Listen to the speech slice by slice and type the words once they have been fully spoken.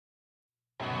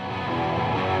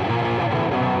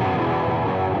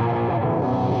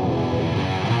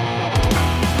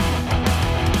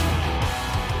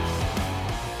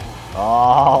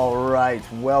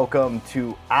Welcome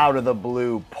to Out of the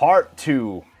Blue Part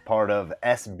 2, part of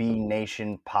SB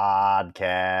Nation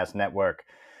Podcast Network.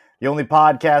 The only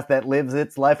podcast that lives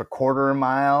its life a quarter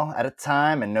mile at a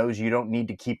time and knows you don't need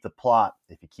to keep the plot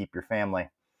if you keep your family.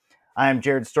 I am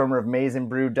Jared Stormer of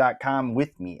MaizenBrew.com.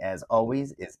 With me, as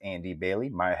always, is Andy Bailey,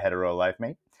 my hetero life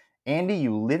mate. Andy,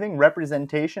 you living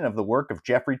representation of the work of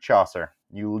Geoffrey Chaucer,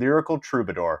 you lyrical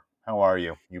troubadour. How are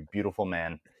you, you beautiful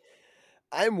man?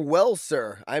 I'm well,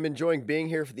 sir. I'm enjoying being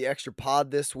here for the extra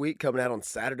pod this week, coming out on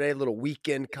Saturday. A little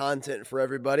weekend content for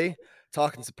everybody,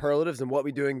 talking superlatives and what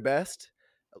we're doing best.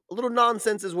 A little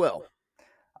nonsense as well.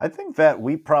 I think that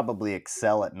we probably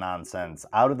excel at nonsense.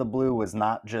 Out of the Blue was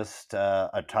not just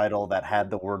a title that had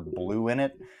the word blue in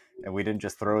it, and we didn't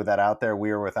just throw that out there. We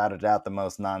are without a doubt the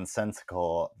most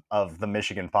nonsensical of the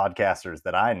Michigan podcasters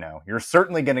that I know. You're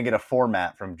certainly going to get a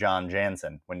format from John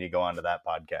Jansen when you go onto that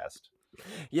podcast.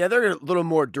 Yeah, they're a little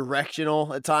more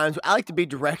directional at times. I like to be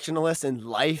directionalist in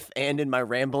life and in my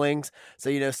ramblings.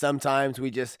 So, sometimes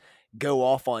we just go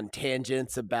off on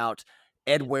tangents about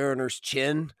Ed Werner's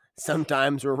chin.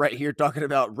 Sometimes we're right here talking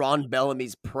about Ron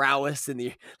Bellamy's prowess in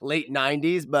the late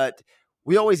 90s, but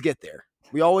we always get there.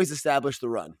 We always establish the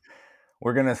run.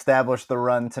 We're going to establish the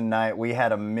run tonight. We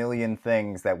had a million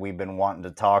things that we've been wanting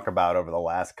to talk about over the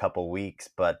last couple weeks,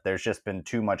 but there's just been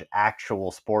too much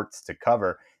actual sports to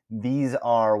cover. These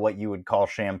are what you would call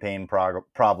champagne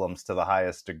problems to the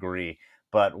highest degree,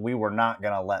 but we were not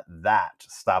going to let that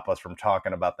stop us from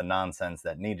talking about the nonsense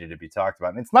that needed to be talked about.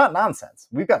 And it's not nonsense.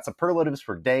 We've got superlatives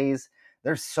for days.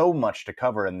 There's so much to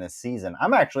cover in this season.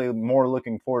 I'm actually more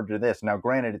looking forward to this. Now,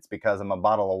 granted, it's because I'm a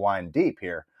bottle of wine deep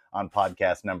here on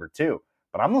podcast number 2,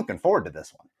 but I'm looking forward to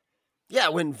this one. Yeah,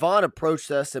 when Vaughn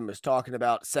approached us and was talking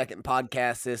about second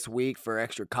podcast this week for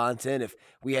extra content, if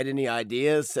we had any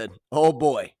ideas, said, "Oh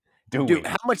boy, dude,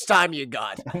 how much time you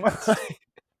got?"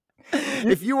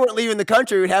 If you weren't leaving the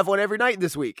country, we'd have one every night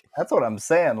this week. That's what I'm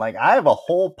saying. Like, I have a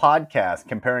whole podcast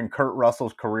comparing Kurt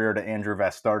Russell's career to Andrew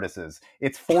Vastardis's.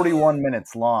 It's 41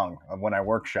 minutes long when I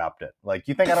workshopped it. Like,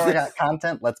 you think I don't got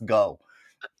content? Let's go.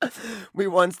 We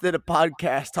once did a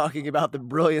podcast talking about the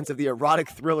brilliance of the erotic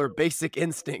thriller Basic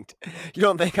Instinct. You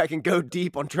don't think I can go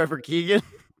deep on Trevor Keegan?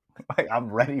 Like,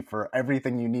 I'm ready for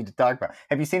everything you need to talk about.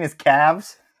 Have you seen his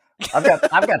calves? I've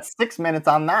got 6 minutes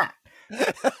on that.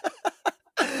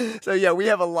 So, yeah, we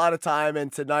have a lot of time,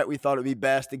 and tonight we thought it would be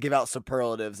best to give out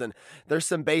superlatives. And there's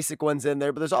some basic ones in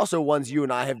there, but there's also ones you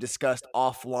and I have discussed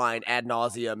offline ad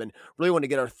nauseum and really want to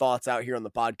get our thoughts out here on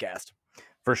the podcast.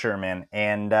 For sure, man.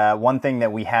 And one thing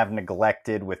that we have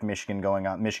neglected with Michigan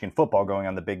football going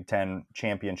on the Big Ten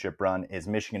championship run is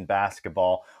Michigan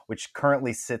basketball, which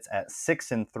currently sits at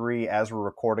 6-3 as we're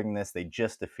recording this. They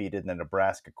just defeated the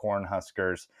Nebraska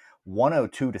Cornhuskers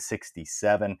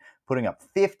 102-67, putting up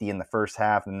 50 in the first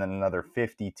half and then another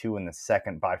 52 in the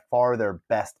second. By far their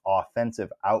best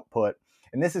offensive output.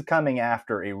 And this is coming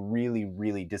after a really,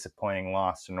 really disappointing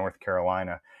loss to North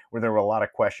Carolina, where there were a lot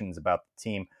of questions about the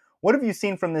team. What have you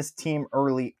seen from this team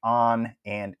early on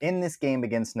and in this game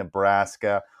against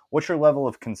Nebraska? What's your level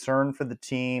of concern for the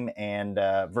team and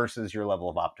versus your level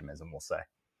of optimism, we'll say?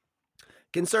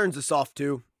 Concern's a soft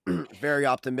 2. Very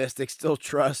optimistic, still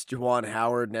trust Juwan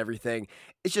Howard and everything.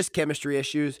 It's just chemistry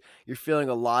issues. You're feeling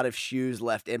a lot of shoes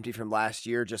left empty from last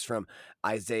year, just from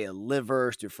Isaiah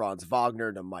Livers to Franz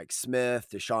Wagner to Mike Smith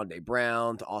to Shondae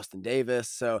Brown to Austin Davis.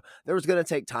 So there was going to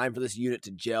take time for this unit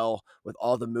to gel with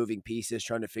all the moving pieces,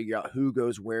 trying to figure out who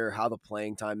goes where, how the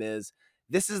playing time is.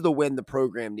 This is the win the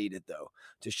program needed, though,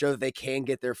 to show that they can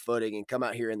get their footing and come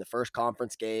out here in the first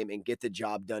conference game and get the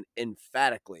job done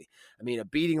emphatically. I mean, a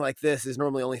beating like this is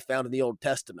normally only found in the Old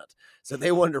Testament. So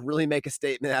they wanted to really make a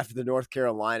statement after the North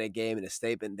Carolina game, and a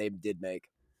statement they did make.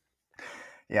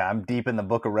 Yeah, I'm deep in the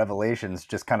book of Revelations,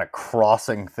 just kind of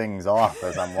crossing things off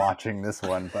as I'm watching this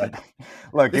one. But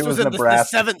look, this it was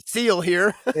Nebraska. The 7th seal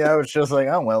here. Yeah, it's just like,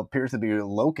 oh, well, it appears to be a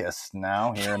locust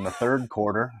now here in the third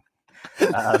quarter.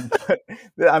 But,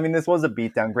 I mean, this was a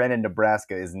beatdown. Granted,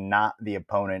 Nebraska is not the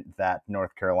opponent that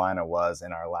North Carolina was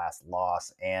in our last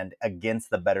loss. And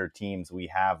against the better teams, we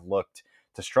have looked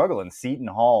to struggle. And Seton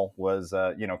Hall was,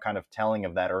 kind of telling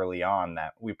of that early on,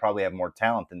 that we probably have more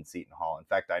talent than Seton Hall. In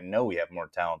fact, I know we have more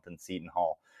talent than Seton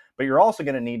Hall. But you're also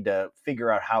going to need to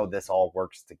figure out how this all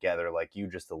works together, like you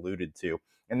just alluded to.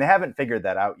 And they haven't figured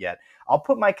that out yet. I'll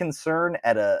put my concern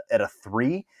at a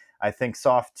 3. I think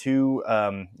soft 2,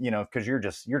 because you're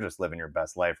just living your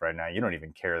best life right now. You don't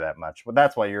even care that much. But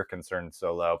that's why you're concerned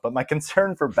so low. But my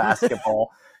concern for basketball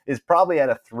is probably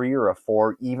at a 3 or a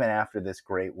 4, even after this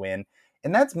great win.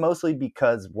 And that's mostly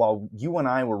because while you and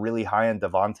I were really high on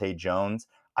Devontae Jones,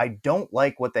 I don't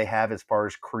like what they have as far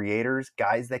as creators,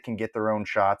 guys that can get their own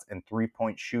shots and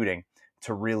 3-point shooting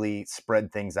to really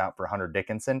spread things out for Hunter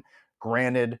Dickinson.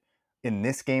 Granted, in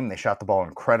this game, they shot the ball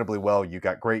incredibly well. You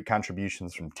got great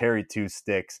contributions from Terry Two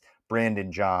Sticks,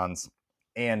 Brandon Johns,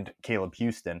 and Caleb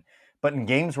Houston. But in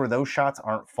games where those shots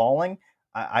aren't falling,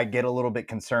 I get a little bit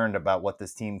concerned about what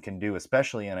this team can do,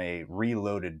 especially in a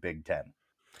reloaded Big Ten.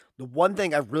 The one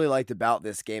thing I really liked about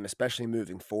this game, especially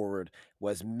moving forward,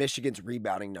 was Michigan's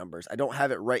rebounding numbers. I don't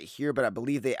have it right here, but I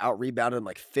believe they out-rebounded them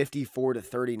like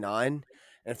 54-39. And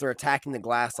if they're attacking the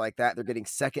glass like that, they're getting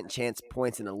second chance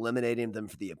points and eliminating them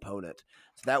for the opponent.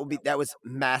 So that was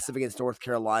massive against North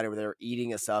Carolina, where they were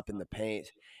eating us up in the paint.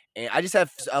 And I just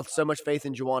have so much faith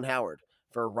in Juwan Howard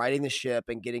for righting the ship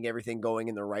and getting everything going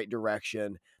in the right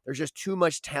direction. There's just too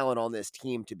much talent on this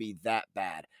team to be that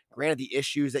bad. Granted, the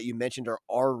issues that you mentioned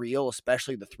are real,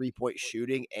 especially the 3-point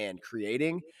shooting and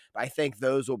creating. But I think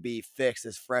those will be fixed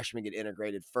as freshmen get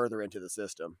integrated further into the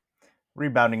system.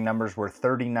 Rebounding numbers were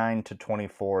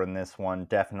 39-24 in this one.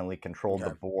 Definitely controlled the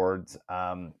Okay. boards,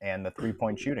 and the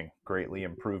 3-point shooting greatly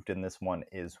improved in this one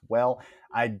as well.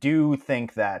 I do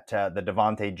think that the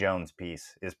Devontae Jones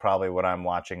piece is probably what I'm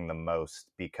watching the most,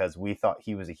 because we thought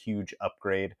he was a huge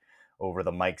upgrade over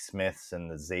the Mike Smiths and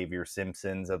the Xavier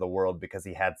Simpsons of the world because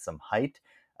he had some height.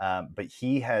 But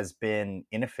he has been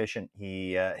inefficient.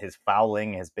 His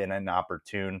fouling has been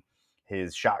inopportune.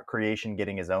 His shot creation,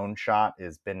 getting his own shot,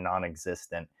 has been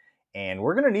non-existent. And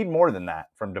we're going to need more than that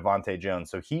from Devontae Jones.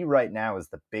 So he right now is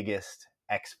the biggest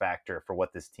X factor for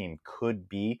what this team could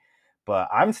be. But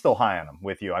I'm still high on him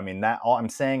with you. I mean, I'm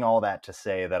saying all that to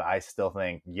say that I still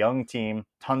think young team,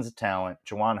 tons of talent,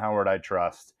 Juwan Howard I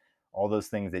trust, all those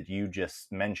things that you just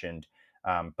mentioned.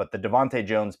 But the Devontae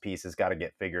Jones piece has got to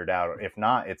get figured out. If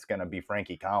not, it's going to be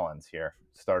Frankie Collins here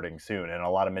starting soon. And a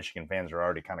lot of Michigan fans are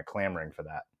already kind of clamoring for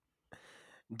that.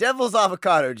 Devil's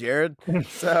avocado, Jared.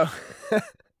 So,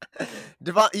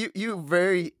 you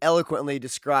very eloquently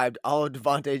described all of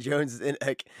Devontae Jones'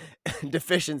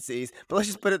 deficiencies, but let's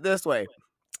just put it this way: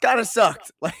 it's kind of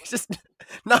sucked. Like, just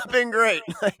not been great.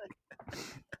 Like,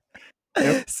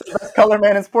 Best color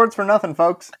man in sports for nothing,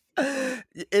 folks.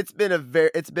 It's been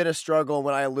a struggle.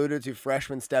 When I alluded to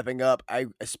freshmen stepping up, I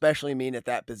especially mean at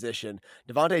that position.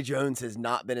 Devontae Jones has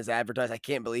not been as advertised. I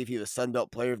can't believe he was Sun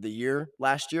Belt Player of the Year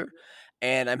last year.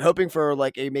 And I'm hoping for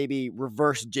like a maybe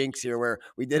reverse jinx here where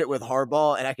we did it with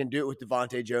Harbaugh and I can do it with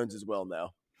Devontae Jones as well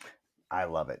now. I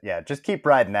love it. Yeah, just keep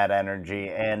riding that energy,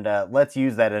 and let's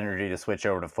use that energy to switch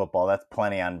over to football. That's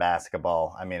plenty on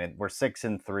basketball. I mean, we're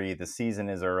 6-3. The season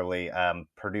is early.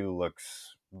 Purdue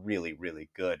looks really, really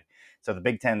good. So the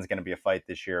Big Ten is going to be a fight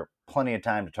this year. Plenty of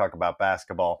time to talk about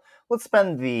basketball. Let's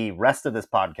spend the rest of this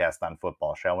podcast on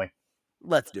football, shall we?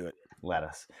 Let's do it. Let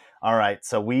us. All right.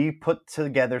 So we put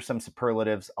together some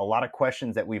superlatives, a lot of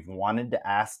questions that we've wanted to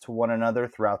ask to one another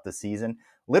throughout the season.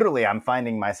 Literally, I'm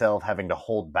finding myself having to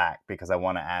hold back because I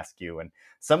want to ask you. And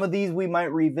some of these we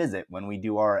might revisit when we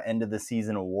do our end of the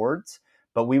season awards,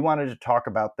 but we wanted to talk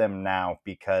about them now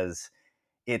because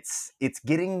it's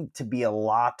getting to be a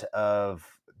lot of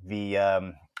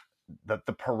the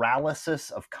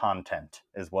paralysis of content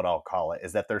is what I'll call it,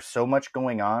 is that there's so much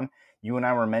going on. You and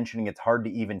I were mentioning it's hard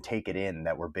to even take it in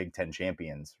that we're Big Ten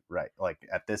champions, right? Like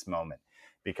at this moment,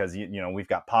 because we've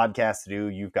got podcasts to do,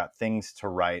 you've got things to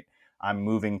write. I'm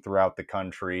moving throughout the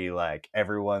country, like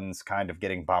everyone's kind of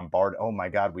getting bombarded. Oh my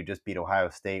God, we just beat Ohio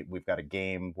State. We've got a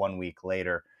game 1 week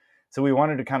later. So we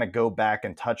wanted to kind of go back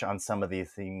and touch on some of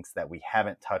these things that we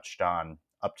haven't touched on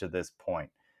up to this point.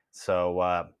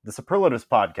 So the Superlatives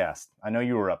podcast, I know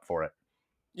you were up for it.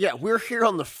 Yeah, we're here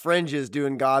on the fringes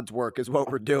doing God's work is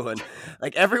what we're doing.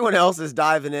 Like everyone else is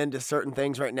diving into certain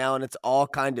things right now and it's all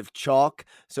kind of chalk.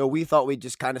 So we thought we'd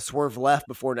just kind of swerve left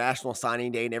before National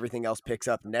Signing Day and everything else picks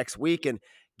up next week and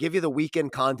give you the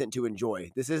weekend content to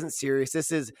enjoy. This isn't serious.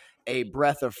 This is a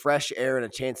breath of fresh air and a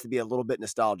chance to be a little bit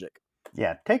nostalgic.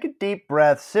 Yeah, take a deep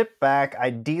breath, sit back,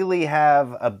 ideally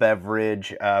have a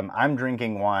beverage. I'm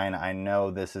drinking wine. I know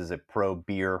this is a pro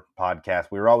beer podcast.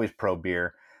 We were always pro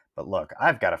beer. But look,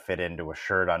 I've got to fit into a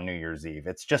shirt on New Year's Eve.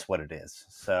 It's just what it is.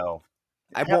 So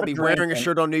I won't be wearing a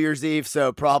shirt on New Year's Eve,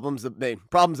 so problems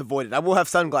avoided. I will have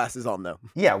sunglasses on though.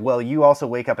 Yeah, well, you also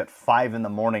wake up at 5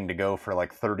 a.m. to go for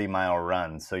like 30-mile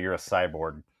runs, so you're a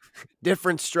cyborg.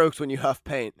 Different strokes when you huff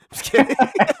paint. Just kidding.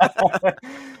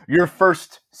 Your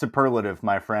first superlative,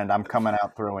 my friend. I'm coming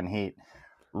out throwing heat.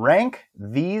 Rank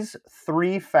these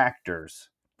 3 factors,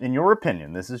 in your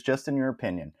opinion, this is just in your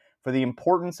opinion, for the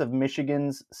importance of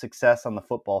Michigan's success on the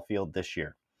football field this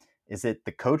year. Is it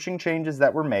the coaching changes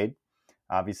that were made?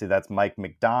 Obviously, that's Mike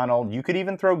Macdonald. You could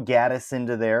even throw Gaddis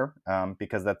into there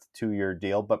because that's a 2-year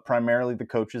deal, but primarily the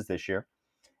coaches this year.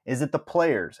 Is it the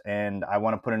players? And I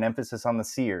want to put an emphasis on the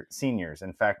seniors.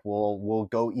 In fact, we'll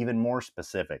go even more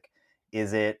specific.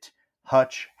 Is it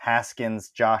Hutch, Haskins,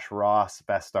 Josh Ross,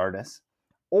 Vastardis?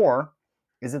 Or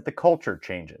is it the culture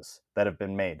changes that have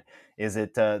been made? Is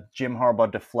it Jim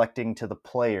Harbaugh deflecting to the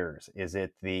players? Is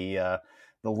it the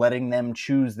letting them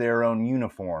choose their own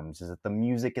uniforms? Is it the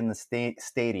music in the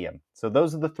stadium? So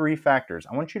those are the three factors.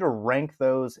 I want you to rank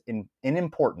those in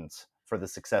importance for the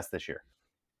success this year.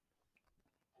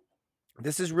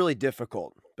 This is really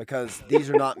difficult because these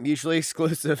are not mutually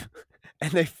exclusive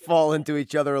and they fall into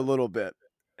each other a little bit.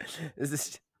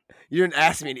 You didn't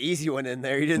ask me an easy one in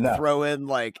there. You didn't throw in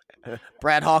like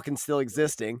Brad Hawkins still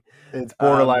existing. It's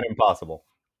borderline impossible.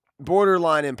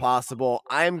 Borderline impossible.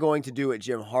 I'm going to do what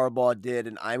Jim Harbaugh did,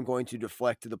 and I'm going to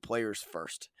deflect to the players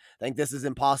first. I think this is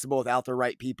impossible without the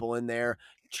right people in there.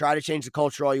 Try to change the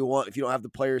culture all you want. If you don't have the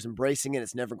players embracing it,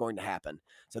 it's never going to happen.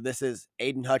 So this is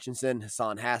Aiden Hutchinson,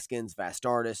 Hassan Haskins,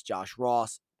 Vastardis, Josh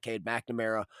Ross, Cade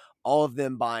McNamara, all of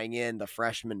them buying in, the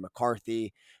freshman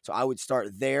McCarthy. So I would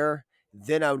start there.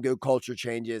 Then I would go culture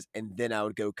changes, and then I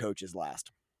would go coaches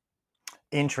last.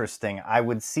 Interesting. I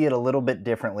would see it a little bit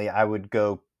differently. I would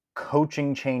go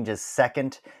coaching changes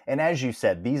second. And as you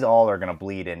said, these all are going to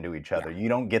bleed into each other. You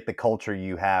don't get the culture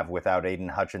you have without Aiden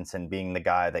Hutchinson being the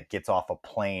guy that gets off a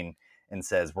plane and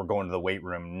says, we're going to the weight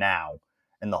room now,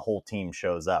 and the whole team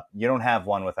shows up. You don't have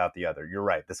one without the other. You're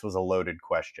right. This was a loaded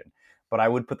question. But I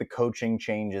would put the coaching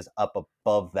changes up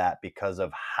above that because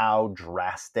of how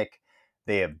drastic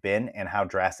they have been and how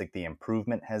drastic the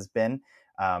improvement has been.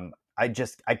 I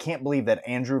can't believe that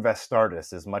Andrew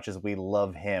Vastardis, as much as we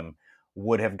love him,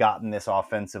 would have gotten this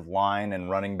offensive line and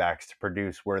running backs to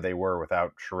produce where they were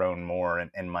without Sharon Moore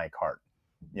and Mike Hart,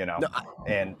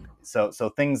 and so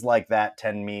things like that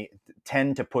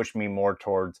tend to push me more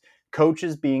towards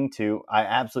coaches being 2. I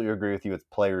absolutely agree with you. It's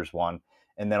players 1,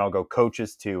 and then I'll go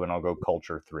coaches 2, and I'll go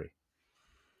culture 3.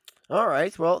 All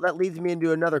right. Well, that leads me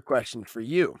into another question for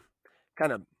you.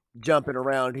 Kind of jumping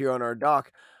around here on our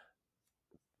doc.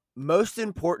 Most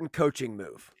important coaching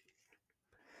move.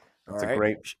 That's a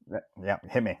great,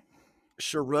 hit me.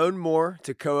 Sharon Moore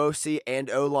to co-OC and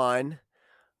O-line.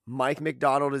 Mike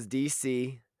Macdonald as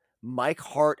DC. Mike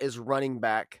Hart as running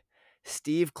back.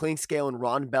 Steve Clinkscale and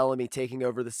Ron Bellamy taking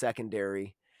over the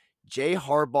secondary. Jay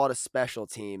Harbaugh to special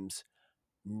teams.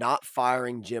 Not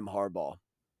firing Jim Harbaugh.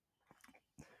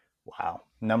 Wow.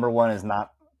 Number 1 is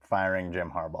not firing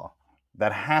Jim Harbaugh.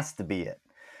 That has to be it.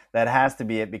 That has to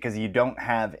be it because you don't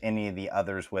have any of the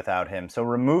others without him. So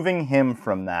removing him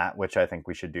from that, which I think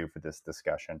we should do for this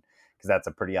discussion, because that's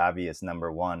a pretty obvious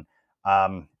number 1.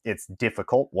 It's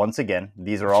difficult. Once again,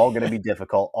 these are all going to be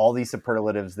difficult. All these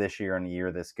superlatives this year and a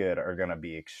year this good are going to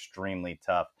be extremely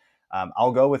tough.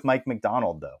 I'll go with Mike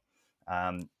Macdonald, though.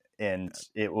 And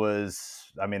it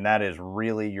was, that is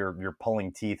really, you're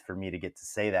pulling teeth for me to get to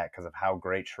say that because of how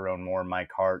great Sharon Moore,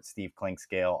 Mike Hart, Steve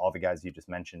Clinkscale, all the guys you just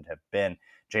mentioned have been.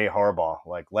 Jay Harbaugh,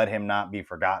 let him not be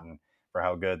forgotten for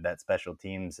how good that special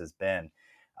teams has been.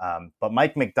 But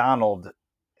Mike Macdonald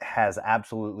has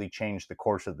absolutely changed the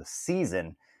course of the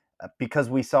season because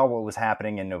we saw what was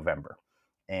happening in November.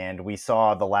 And we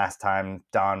saw the last two times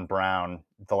Don Brown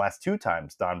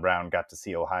got to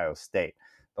see Ohio State.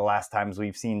 The last times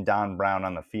we've seen Don Brown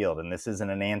on the field, and this isn't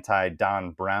an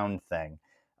anti-Don Brown thing,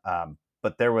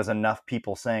 but there was enough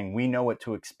people saying we know what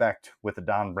to expect with the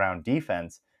Don Brown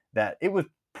defense that it was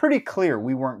pretty clear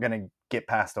we weren't going to get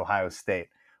past Ohio State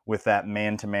with that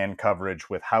man-to-man coverage,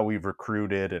 with how we've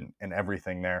recruited and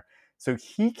everything there. So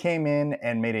he came in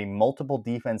and made a multiple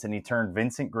defense, and he turned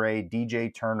Vincent Gray,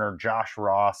 DJ Turner, Josh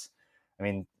Ross.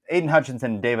 Aiden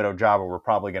Hutchinson and David Ojabo were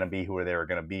probably going to be who they were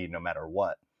going to be no matter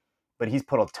what. But he's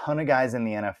put a ton of guys in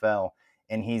the NFL,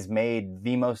 and he's made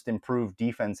the most improved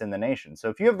defense in the nation. So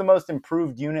if you have the most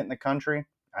improved unit in the country,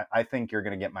 I think you're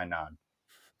going to get my nod.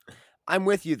 I'm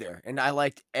with you there, and I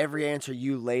liked every answer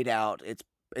you laid out. It's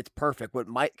perfect.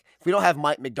 If we don't have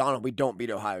Mike Macdonald, we don't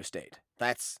beat Ohio State.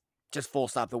 That's just full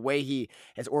stop. The way he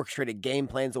has orchestrated game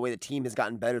plans, the way the team has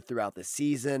gotten better throughout the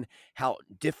season, how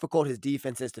difficult his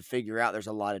defense is to figure out. There's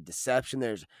a lot of deception.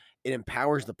 It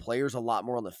empowers the players a lot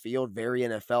more on the field, very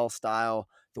NFL style.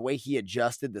 The way he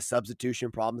adjusted the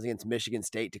substitution problems against Michigan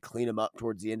State to clean them up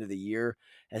towards the end of the year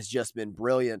has just been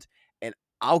brilliant. And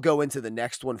I'll go into the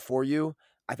next one for you.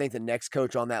 I think the next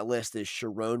coach on that list is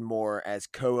Sharon Moore as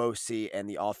co-OC and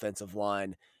the offensive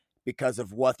line because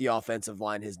of what the offensive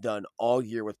line has done all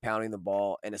year with pounding the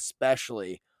ball and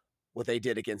especially what they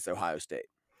did against Ohio State.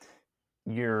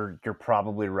 You're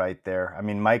probably right there. I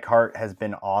mean, Mike Hart has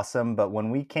been awesome, but when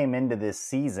we came into this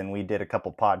season, we did a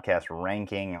couple podcasts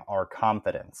ranking our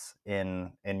confidence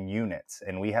in units,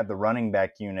 and we had the running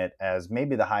back unit as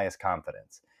maybe the highest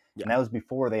confidence. Yeah. And that was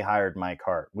before they hired Mike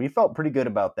Hart. We felt pretty good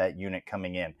about that unit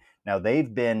coming in. Now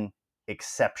they've been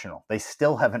exceptional. They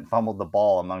still haven't fumbled the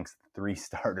ball amongst the three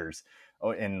starters.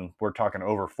 Oh, and we're talking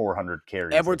over 400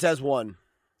 carries. Edwards has one.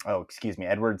 Oh, excuse me.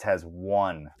 Edwards has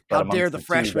one, but How dare amongst the the two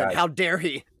freshman? guys. How dare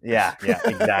he? Yeah,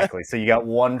 exactly. So you got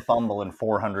one fumble and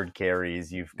 400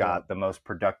 carries. You've Yeah. got the most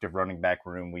productive running back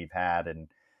room we've had in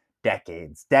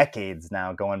decades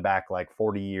now, going back like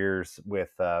 40 years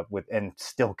with and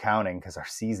still counting because our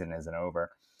season isn't over.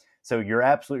 So you're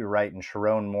absolutely right. And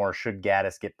Sharon Moore, should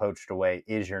Gaddis get poached away,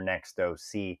 is your next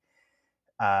OC.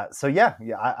 So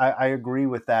I agree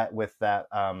with that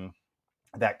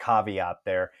caveat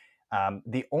there.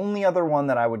 The only other one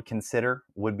that I would consider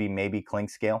would be maybe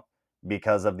Clinkscale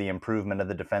because of the improvement of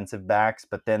the defensive backs,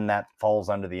 but then that falls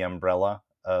under the umbrella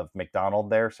of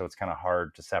McDonald there, so it's kind of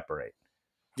hard to separate.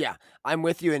 Yeah, I'm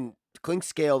with you. And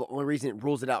Clinkscale, the only reason it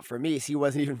rules it out for me is he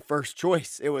wasn't even first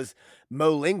choice. It was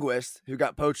Mo Linguist who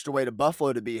got poached away to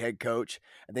Buffalo to be head coach,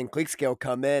 and then Clinkscale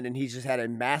come in, and he's just had a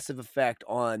massive effect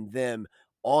on them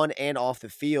on and off the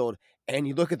field. And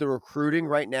you look at the recruiting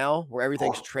right now, where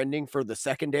everything's trending for the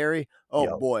secondary. Oh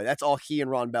Yo, boy, that's all he and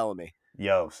Ron Bellamy.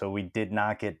 so we did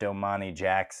not get Domani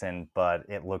Jackson, but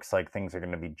it looks like things are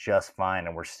going to be just fine,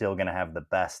 and we're still going to have the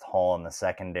best haul in the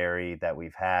secondary that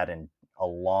we've had in a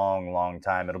long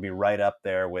time. It'll be right up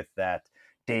there with that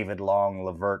David Long,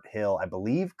 Lavert Hill. I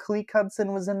believe Cleek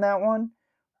Hudson was in that one,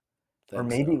 or Think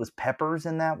maybe it so. was Peppers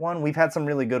in that one. We've had some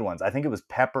really good ones. I think it was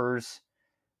Peppers,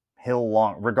 Hill,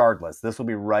 Long. Regardless, this will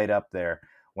be right up there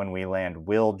when we land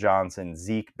Will Johnson,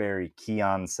 Zeke Berry,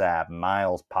 Keon Sabb,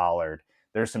 Miles Pollard.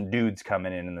 There's some dudes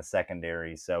coming in the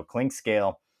secondary. So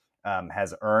Clinkscale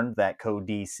has earned that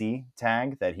co-DC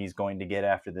tag that he's going to get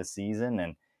after this season,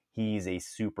 and he's a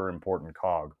super important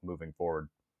cog moving forward.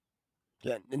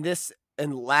 Yeah,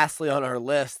 and lastly on our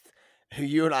list, who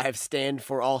you and I have stand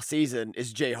for all season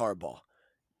is Jay Harbaugh.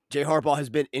 Jay Harbaugh has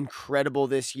been incredible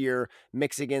this year,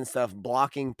 mixing in stuff,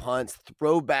 blocking punts,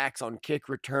 throwbacks on kick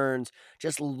returns,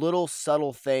 just little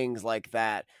subtle things like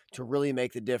that to really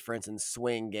make the difference and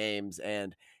swing games.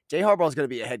 And Jay Harbaugh is going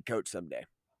to be a head coach someday.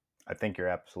 I think you're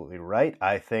absolutely right.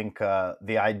 I think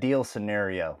the ideal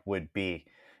scenario would be,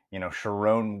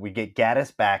 Sharon, we get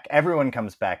Gaddis back. Everyone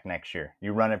comes back next year.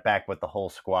 You run it back with the whole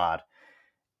squad.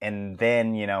 And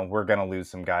then, we're going to lose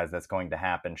some guys. That's going to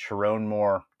happen. Sharon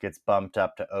Moore gets bumped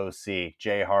up to OC.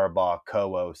 Jay Harbaugh,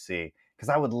 co-OC. Because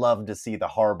I would love to see the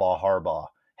Harbaugh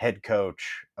head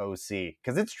coach OC.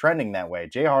 Because it's trending that way.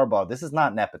 Jay Harbaugh, this is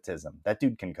not nepotism. That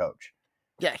dude can coach.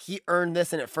 Yeah, he earned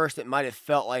this, and at first it might have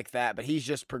felt like that, but he's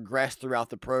just progressed throughout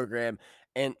the program.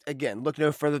 And again, look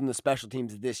no further than the special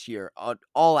teams this year, on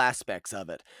all aspects of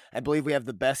it. I believe we have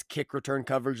the best kick return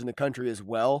coverage in the country as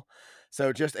well.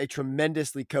 So just a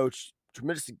tremendously coached,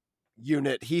 tremendous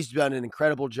unit. He's done an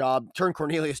incredible job. Turned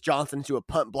Cornelius Johnson into a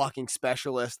punt blocking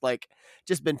specialist. Like,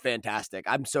 just been fantastic.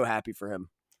 I'm so happy for him.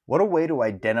 What a way to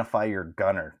identify your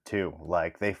gunner, too.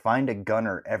 Like, they find a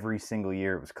gunner every single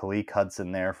year. It was Khaleke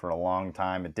Hudson there for a long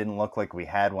time. It didn't look like we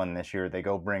had one this year. They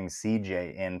go bring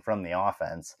CJ in from the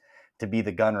offense to be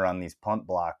the gunner on these punt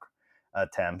block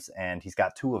attempts, and he's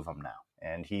got two of them now.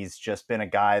 And he's just been a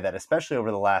guy that, especially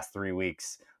over the last 3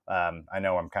 weeks, I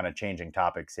know I'm kind of changing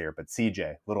topics here, but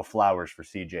CJ, little flowers for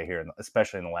CJ here,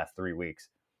 especially in the last 3 weeks.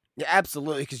 Yeah,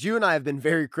 absolutely. Because you and I have been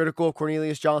very critical of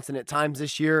Cornelius Johnson at times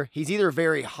this year. He's either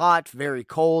very hot, very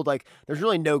cold. Like, there's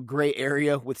really no gray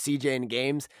area with CJ in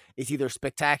games. He's either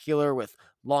spectacular with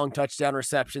long touchdown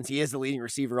receptions. He is the leading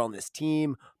receiver on this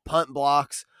team, punt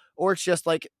blocks, or it's just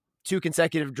like two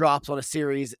consecutive drops on a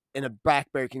series in a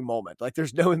backbreaking moment. Like,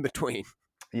 there's no in between.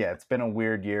 Yeah, it's been a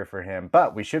weird year for him,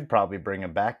 but we should probably bring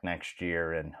him back next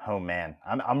year. And oh man,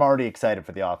 I'm already excited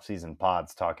for the offseason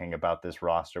pods talking about this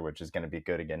roster, which is going to be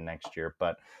good again next year.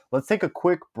 But let's take a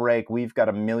quick break. We've got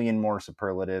a million more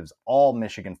superlatives, all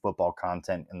Michigan football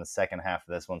content in the second half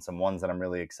of this one, some ones that I'm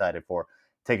really excited for.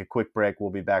 Take a quick break. We'll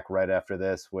be back right after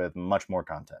this with much more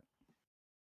content.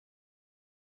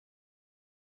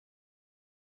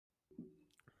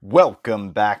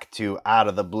 Welcome back to Out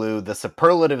of the Blue, the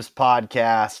Superlatives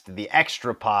podcast, the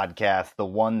extra podcast, the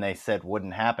one they said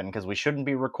wouldn't happen because we shouldn't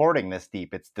be recording this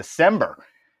deep. It's December,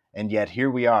 and yet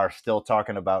here we are still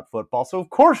talking about football. So,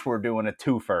 of course, we're doing a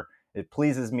twofer. It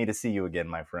pleases me to see you again,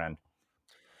 my friend.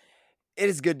 It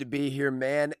is good to be here,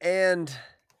 man. And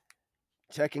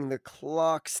checking the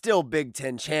clock, still Big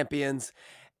Ten champions.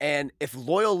 And if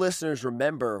loyal listeners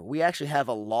remember, we actually have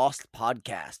a lost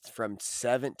podcast from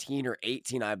 17 or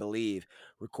 18, I believe,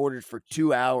 recorded for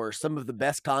 2 hours. Some of the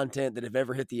best content that have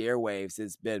ever hit the airwaves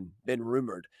has been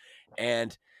rumored.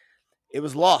 And it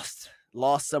was lost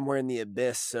somewhere in the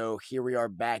abyss. So here we are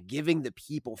back, giving the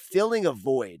people, filling a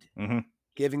void,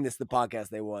 giving this the podcast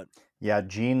they want. Yeah,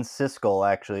 Gene Siskel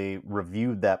actually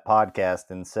reviewed that podcast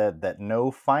and said that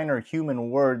no finer human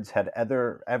words had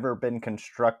ever been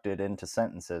constructed into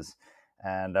sentences.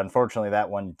 And unfortunately,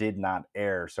 that one did not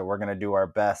air. So we're going to do our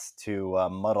best to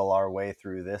muddle our way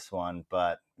through this one.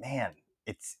 But man,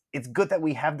 it's good that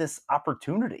we have this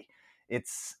opportunity.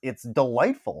 It's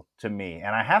delightful to me,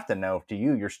 and I have to know, to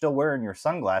you, you're still wearing your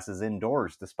sunglasses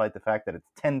indoors despite the fact that it's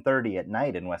 10:30 at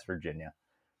night in West Virginia.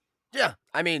 Yeah,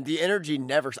 I mean, the energy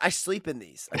never. I sleep in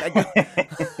these. Like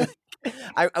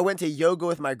I went to yoga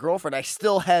with my girlfriend. I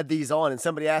still had these on, and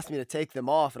somebody asked me to take them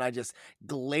off, and I just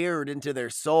glared into their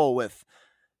soul with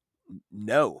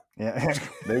no. Yeah,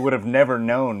 they would have never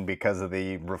known because of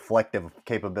the reflective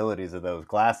capabilities of those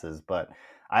glasses. But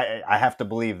I have to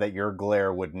believe that your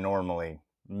glare would normally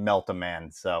melt a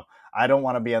man. So I don't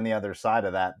want to be on the other side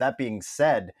of that. That being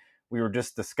said, we were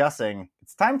just discussing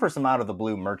it's time for some out of the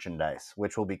blue merchandise,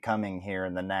 which will be coming here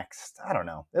in the next, I don't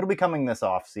know, it'll be coming this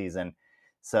off season.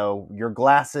 So your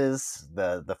glasses,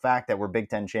 the fact that we're Big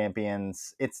Ten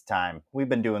champions, it's time. We've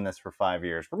been doing this for 5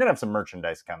 years. We're gonna have some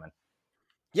merchandise coming.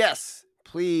 Yes,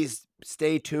 please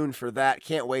stay tuned for that.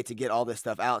 Can't wait to get all this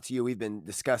stuff out to you. We've been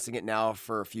discussing it now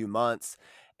for a few months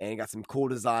and got some cool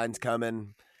designs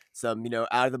coming. Some,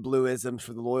 out of the blueisms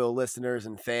for the loyal listeners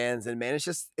and fans. And man, it's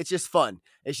just fun.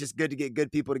 It's just good to get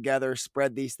good people together,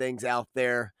 spread these things out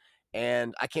there.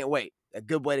 And I can't wait. A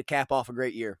good way to cap off a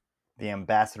great year. The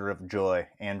ambassador of joy,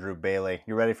 Andrew Bailey.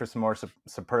 You ready for some more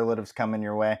superlatives coming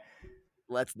your way?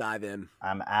 Let's dive in.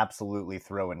 I'm absolutely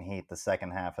throwing heat the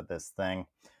second half of this thing.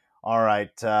 All right.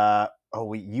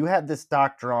 You had this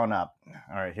doc drawn up.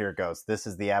 All right, here it goes. This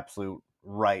is the absolute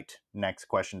right next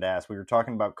question to ask. We were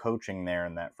talking about coaching there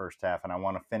in that first half, and I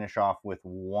want to finish off with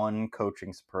one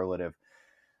coaching superlative.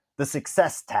 The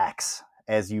success tax,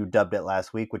 as you dubbed it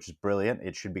last week, which is brilliant.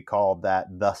 It should be called that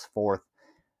thus forth.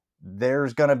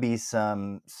 There's going to be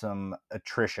some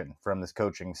attrition from this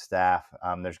coaching staff.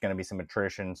 There's going to be some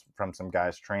attrition from some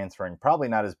guys transferring. Probably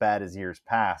not as bad as years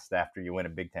past after you win a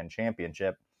Big Ten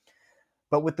championship.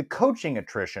 But with the coaching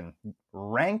attrition,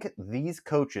 rank these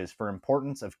coaches for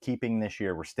importance of keeping this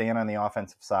year. We're staying on the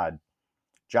offensive side.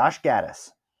 Josh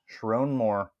Gattis, Sherrone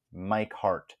Moore, Mike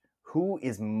Hart. Who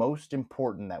is most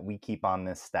important that we keep on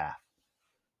this staff?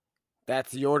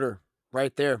 That's the order.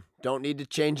 Right there. Don't need to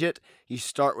change it. You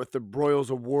start with the Broyles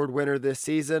Award winner this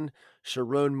season,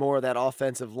 Sherrone Moore, that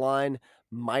offensive line,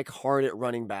 Mike Hart at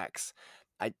running backs.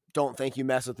 I don't think you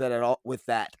mess with that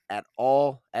at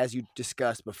all. As you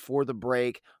discussed before the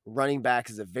break, running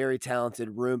backs is a very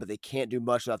talented room, but they can't do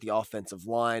much without the offensive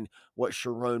line. What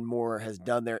Sherrone Moore has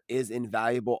done there is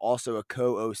invaluable. Also a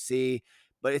co-OC,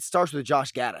 but it starts with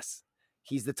Josh Gattis.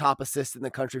 He's the top assist in the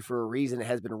country for a reason. It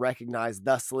has been recognized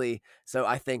thusly. So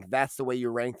I think that's the way you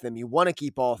rank them. You want to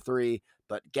keep all three,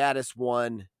 but Gattis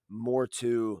 1, Moore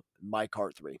 2, Mike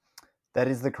Hart 3. That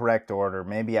is the correct order.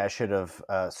 Maybe I should have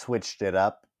switched it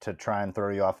up to try and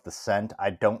throw you off the scent. I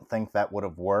don't think that would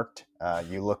have worked.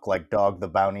 You look like Dog the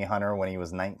Bounty Hunter when he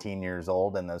was 19 years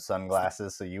old in those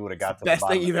sunglasses, so you would have got to the best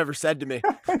bottom. Thing you've ever said to me.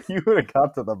 You would have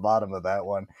got to the bottom of that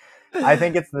one. I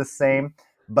think it's the same,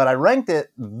 but I ranked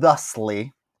it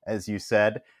thusly, as you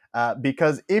said,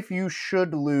 because if you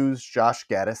should lose Josh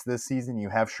Gattis this season, you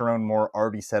have Sherrone Moore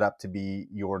already set up to be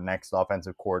your next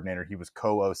offensive coordinator. He was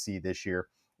co-OC this year.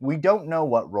 We don't know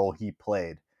what role he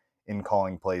played in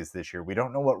calling plays this year. We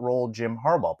don't know what role Jim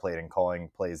Harbaugh played in calling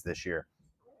plays this year.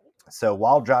 So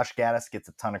while Josh Gattis gets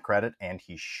a ton of credit, and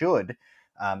he should,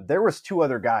 there was two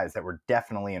other guys that were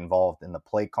definitely involved in the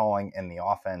play calling and the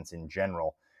offense in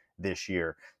general this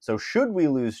year. So should we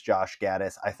lose Josh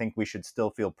Gattis, I think we should still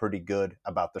feel pretty good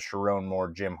about the Sherrone Moore,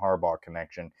 Jim Harbaugh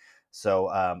connection. So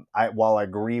while I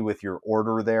agree with your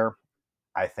order there,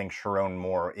 I think Sherrone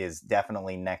Moore is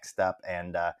definitely next up.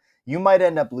 And you might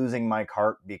end up losing Mike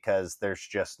Hart because there's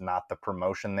just not the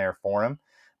promotion there for him.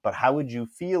 But how would you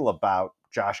feel about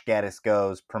Josh Gattis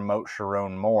goes, promote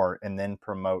Sherrone Moore, and then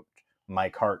promote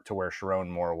Mike Hart to where Sherrone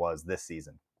Moore was this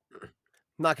season?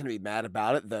 I'm not going to be mad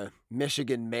about it. The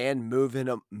Michigan man moving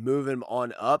him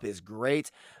on up is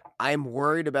great. I'm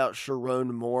worried about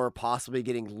Sherrone Moore possibly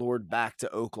getting lured back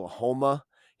to Oklahoma,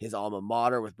 his alma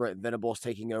mater, with Brent Venables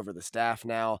taking over the staff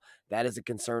now. That is a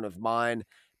concern of mine.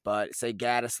 But say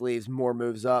Gaddis leaves, Moore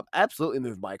moves up. Absolutely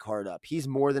move Mike Hart up. He's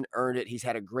more than earned it. He's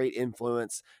had a great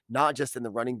influence, not just in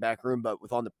the running back room, but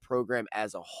on the program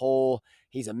as a whole.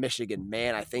 He's a Michigan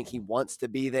man. I think he wants to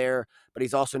be there, but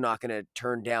he's also not going to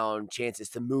turn down chances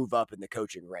to move up in the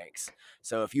coaching ranks.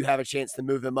 So if you have a chance to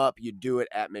move him up, you do it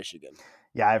at Michigan.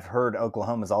 Yeah, I've heard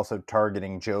Oklahoma is also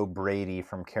targeting Joe Brady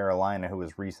from Carolina, who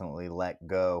was recently let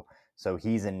go. So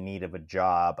he's in need of a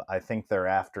job. I think they're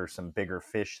after some bigger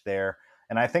fish there.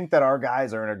 And I think that our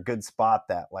guys are in a good spot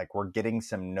that, like, we're getting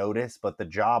some notice, but the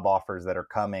job offers that are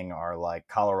coming are like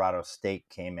Colorado State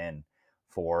came in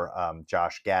for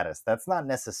Josh Gaddis. That's not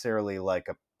necessarily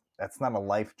that's not a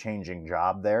life changing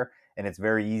job there. And it's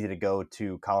very easy to go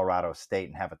to Colorado State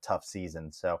and have a tough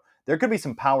season. So there could be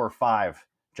some Power Five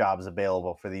jobs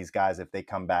available for these guys if they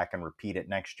come back and repeat it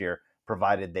next year,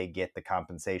 provided they get the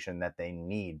compensation that they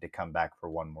need to come back for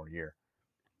one more year.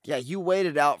 Yeah, you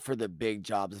waited out for the big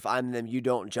jobs. If I'm them, you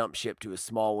don't jump ship to a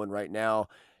small one right now.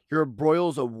 You're a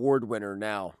Broyles Award winner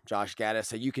now, Josh Gaddis,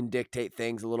 so you can dictate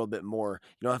things a little bit more.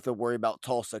 You don't have to worry about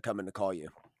Tulsa coming to call you.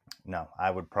 No,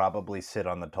 I would probably sit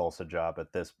on the Tulsa job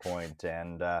at this point.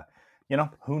 And,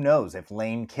 who knows if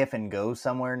Lane Kiffin goes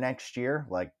somewhere next year,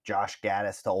 like Josh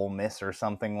Gaddis to Ole Miss or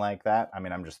something like that. I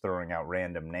mean, I'm just throwing out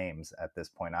random names at this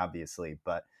point, obviously.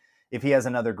 But if he has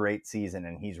another great season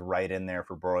and he's right in there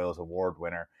for Broyles Award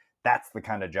winner, that's the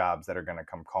kind of jobs that are going to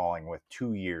come calling with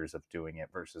 2 years of doing it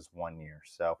versus 1 year.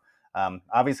 So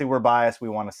obviously we're biased. We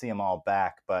want to see them all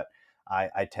back, but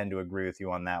I tend to agree with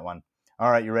you on that one. All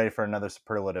right, you ready for another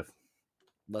superlative?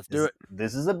 Let's do it.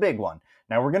 This is a big one.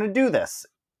 Now we're going to do this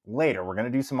later. We're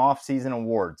going to do some off-season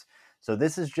awards. So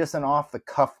this is just an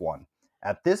off-the-cuff one.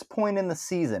 At this point in the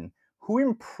season, who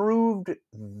improved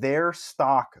their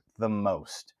stock the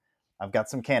most? I've got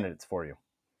some candidates for you.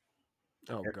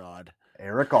 Oh, God.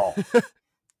 Eric All,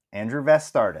 Andrew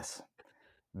Vastardis,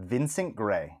 Vincent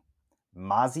Gray,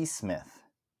 Mozzie Smith,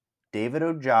 David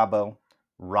Ojabo,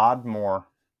 Rod Moore,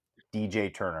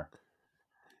 DJ Turner.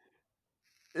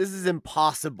 This is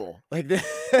impossible. Like this.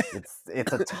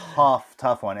 It's a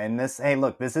tough one. And this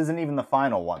isn't even the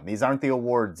final one. These aren't the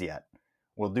awards yet.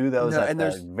 We'll do those at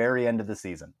the very end of the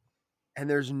season. And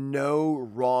there's no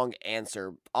wrong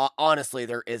answer. Honestly,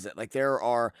 there isn't. Like there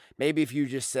are, maybe if you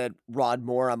just said Rod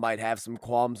Moore, I might have some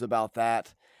qualms about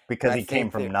that. Because he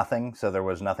came from nothing, so there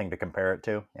was nothing to compare it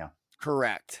to. Yeah.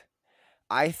 Correct.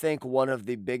 I think one of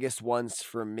the biggest ones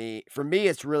for me,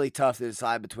 it's really tough to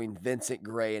decide between Vincent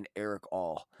Gray and Eric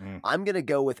All. I'm going to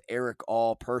go with Eric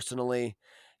All personally,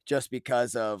 just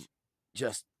because of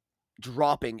just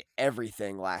dropping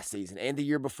everything last season and the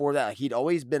year before that. Like he'd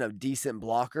always been a decent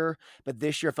blocker, but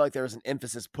this year I felt like there was an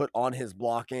emphasis put on his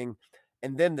blocking.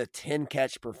 And then the 10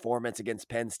 catch performance against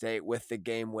Penn State with the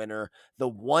game winner, the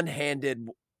one-handed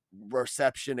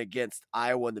reception against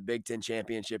Iowa in the Big Ten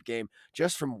championship game,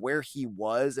 just from where he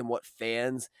was and what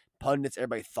fans, pundits,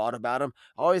 everybody thought about him.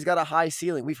 Oh, he's got a high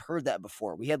ceiling. We've heard that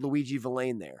before. We had Luigi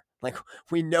Villain there. Like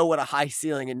we know what a high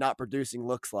ceiling and not producing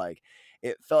looks like.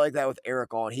 It felt like that with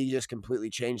Eric All, and he just completely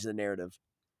changed the narrative.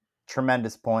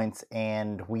 Tremendous points.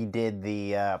 And we did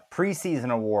the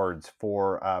preseason awards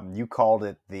for, you called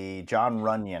it the John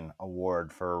Runyon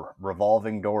Award for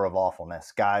Revolving Door of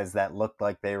Awfulness. Guys that looked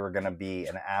like they were going to be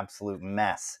an absolute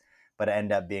mess, but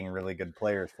end up being really good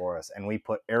players for us. And we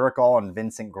put Eric All and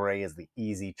Vincent Gray as the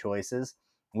easy choices.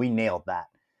 We nailed that.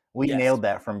 We nailed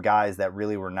that from guys that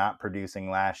really were not producing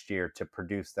last year to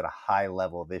produce at a high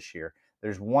level this year.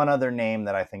 There's one other name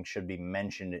that I think should be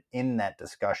mentioned in that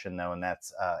discussion, though, and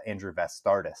that's Andrew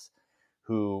Vastardis,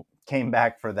 who came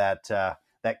back for that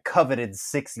coveted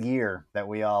 6th year that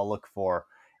we all look for,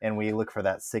 and we look for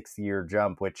that 6th year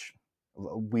jump, which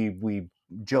we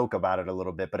joke about it a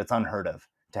little bit, but it's unheard of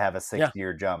to have a 6th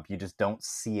year jump. You just don't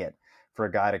see it for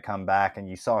a guy to come back, and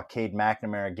you saw Cade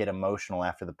McNamara get emotional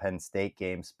after the Penn State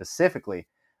game, specifically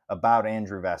about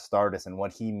Andrew Vastardis and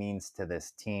what he means to this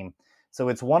team. So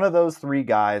it's one of those 3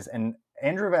 guys, and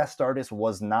Andrew Vastardis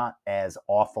was not as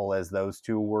awful as those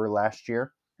 2 were last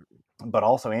year, but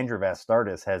also Andrew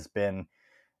Vastardis has been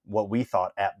what we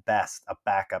thought at best a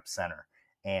backup center,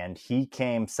 and he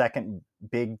came second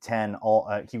Big Ten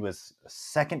he was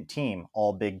second team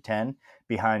All Big Ten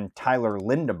behind Tyler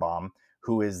Linderbaum,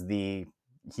 who is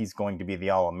he's going to be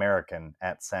the All-American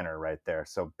at center right there.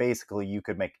 So basically, you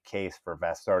could make a case for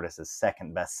Vastardis as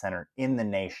second best center in the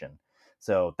nation.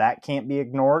 So that can't be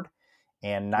ignored,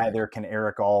 and neither can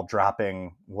Eric All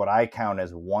dropping what I count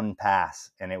as 1 pass,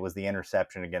 and it was the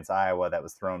interception against Iowa that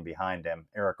was thrown behind him.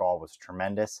 Eric All was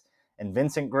tremendous. And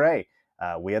Vincent Gray,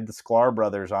 we had the Sklar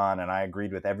brothers on, and I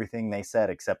agreed with everything they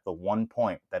said except the one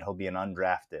point that he'll be an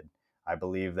undrafted. I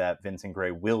believe that Vincent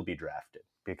Gray will be drafted.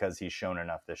 because he's shown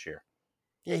enough this year.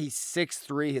 Yeah, he's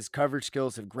 6'3". His coverage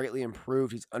skills have greatly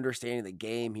improved. He's understanding the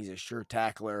game. He's a sure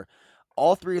tackler.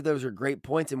 All three of those are great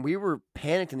points, and we were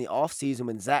panicked in the offseason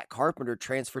when Zach Carpenter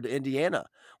transferred to Indiana.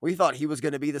 We thought he was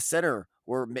going to be the center,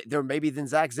 or maybe then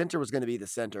Zach Zinter was going to be the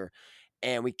center.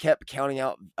 And we kept counting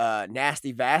out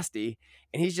Nasty Vasty,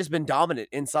 and he's just been dominant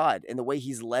inside. And the way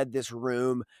he's led this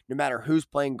room, no matter who's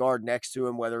playing guard next to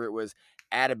him, whether it was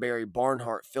Atterbury,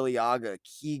 Barnhart, Filiaga,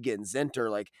 Keegan, Zinter,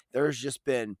 like there's just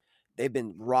been – they've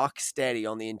been rock steady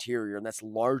on the interior, and that's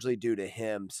largely due to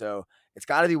him. So it's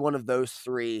got to be one of those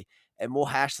three, and we'll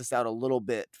hash this out a little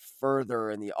bit further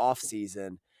in the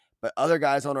offseason. But other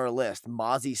guys on our list,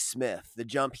 Mozzie Smith, the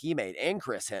jump he made, and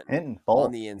Chris Hinton both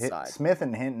on the inside. Smith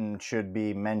and Hinton should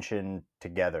be mentioned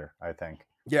together, I think.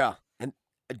 Yeah, and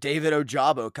David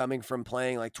Ojabo coming from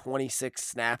playing like 26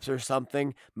 snaps or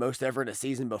something, most ever in a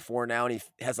season before now, and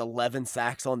he has 11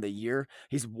 sacks on the year.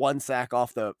 He's 1 sack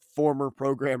off the former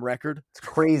program record. It's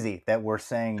crazy that we're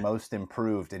saying most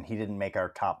improved, and he didn't make our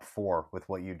top 4 with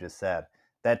what you just said.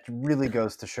 That really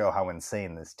goes to show how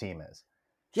insane this team is.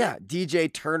 Yeah,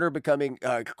 DJ Turner becoming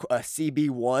a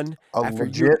CB1.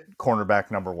 Legit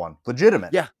cornerback number 1.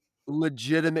 Legitimate. Yeah,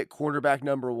 legitimate cornerback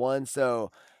number 1.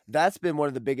 So that's been one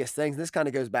of the biggest things. This kind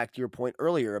of goes back to your point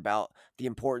earlier about the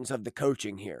importance of the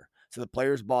coaching here. So the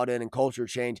players bought in and culture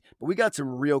change, but we got some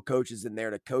real coaches in there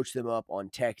to coach them up on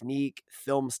technique,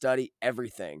 film study,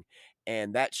 everything.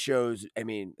 And that shows, I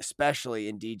mean, especially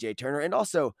in DJ Turner and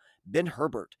also Ben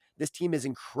Herbert. This team is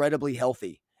incredibly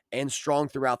healthy and strong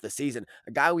throughout the season.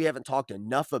 A guy we haven't talked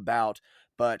enough about,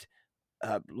 but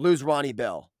lose Ronnie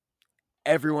Bell.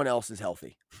 Everyone else is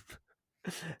healthy.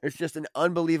 It's just an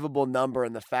unbelievable number,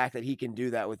 and the fact that he can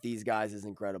do that with these guys is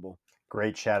incredible.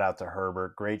 Great shout out to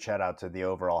Herbert. Great shout out to the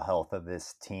overall health of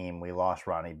this team. We lost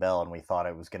Ronnie Bell, and we thought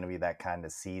it was going to be that kind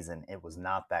of season. It was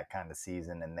not that kind of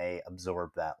season, and they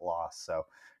absorbed that loss. So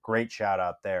great shout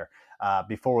out there.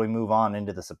 Before we move on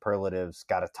into the superlatives,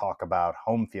 got to talk about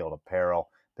Home Field Apparel.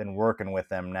 Been working with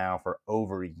them now for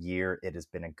over a year. It has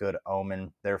been a good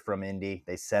omen. They're from Indy.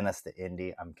 They sent us to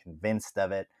Indy. I'm convinced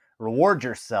of it. Reward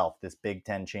yourself this Big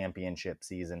Ten championship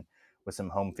season with some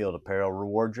Home Field Apparel.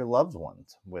 Reward your loved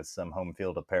ones with some Home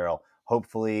Field Apparel.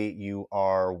 Hopefully you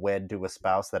are wed to a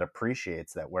spouse that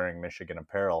appreciates that wearing Michigan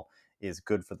apparel is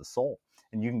good for the soul.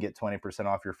 And you can get 20%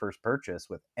 off your first purchase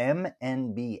with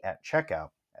MNB at checkout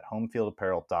at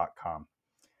homefieldapparel.com.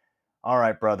 All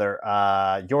right, brother.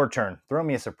 Your turn. Throw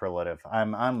me a superlative.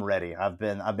 I'm ready. I've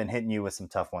been hitting you with some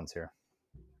tough ones here.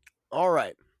 All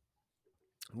right.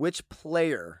 Which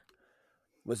player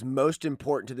was most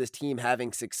important to this team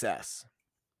having success?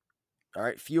 All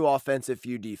right, few offensive,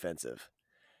 few defensive.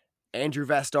 Andrew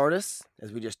Vastardis,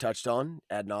 as we just touched on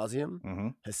ad nauseum. Mm-hmm.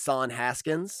 Hassan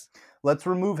Haskins. Let's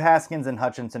remove Haskins and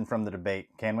Hutchinson from the debate,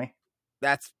 can we?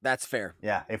 That's fair.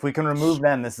 Yeah, if we can remove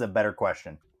them, this is a better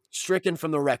question. Stricken from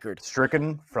the record.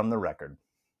 Stricken from the record.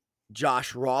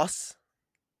 Josh Ross.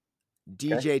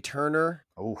 DJ Turner.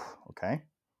 Oh, okay.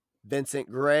 Vincent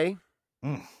Gray.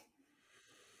 Mm.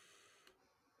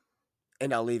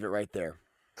 And I'll leave it right there.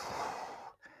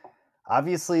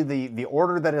 Obviously, the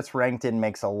order that it's ranked in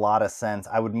makes a lot of sense.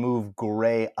 I would move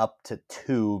Gray up to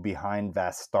 2 behind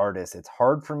Vastardis. It's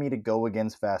hard for me to go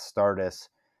against Vastardis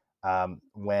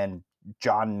when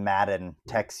John Madden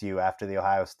texts you after the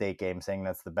Ohio State game saying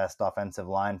that's the best offensive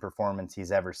line performance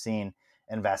he's ever seen,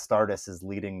 and Vastardis is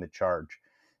leading the charge.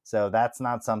 So that's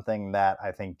not something that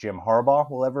I think Jim Harbaugh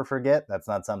will ever forget. That's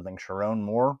not something Sharon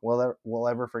Moore will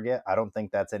ever forget. I don't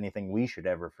think that's anything we should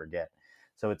ever forget.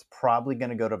 So it's probably going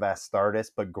to go to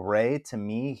Vastardis. But Gray, to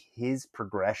me, his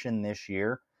progression this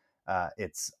year,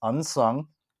 it's unsung.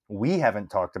 We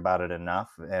haven't talked about it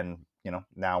enough, and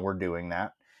now we're doing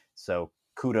that. So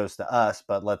kudos to us.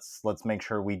 But let's make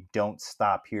sure we don't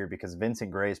stop here, because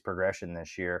Vincent Gray's progression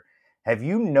this year. Have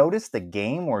you noticed the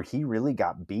game where he really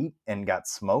got beat and got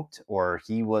smoked, or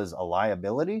he was a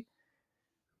liability?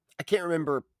 I can't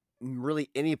remember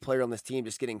really any player on this team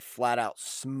just getting flat out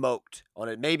smoked on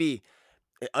it. Maybe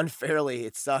unfairly,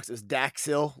 it sucks. It was Dax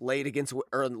Hill late in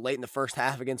the first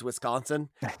half against Wisconsin,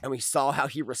 and we saw how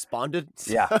he responded.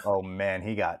 Yeah. Oh man,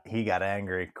 he got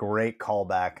angry. Great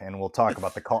callback, and we'll talk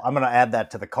about the call. I'm going to add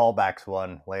that to the callbacks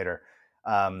one later.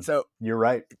 So you're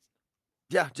right.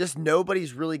 Yeah, just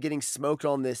nobody's really getting smoked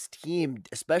on this team,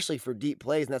 especially for deep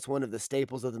plays, and that's one of the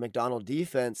staples of the McDonald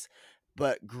defense.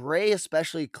 But Gray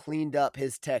especially cleaned up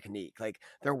his technique. Like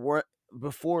there were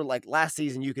before, like last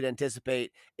season, you could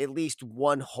anticipate at least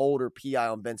one hold or PI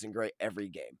on Vincent Gray every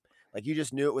game. Like you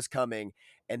just knew it was coming.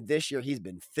 And this year he's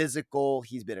been physical,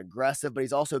 he's been aggressive, but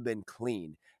he's also been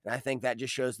clean. And I think that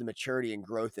just shows the maturity and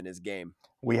growth in his game.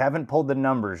 We haven't pulled the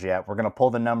numbers yet. We're going to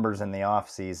pull the numbers in the off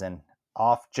season,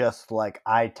 off just like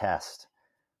eye test.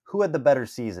 Who had the better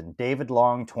season? David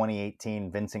Long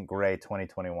 2018, Vincent Gray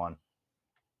 2021.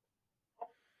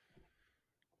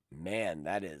 Man,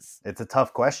 that is. It's a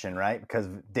tough question, right? Because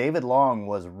David Long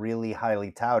was really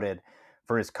highly touted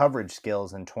for his coverage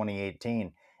skills in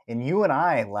 2018. And you and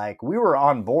I, like, we were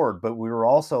on board, but we were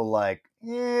also like,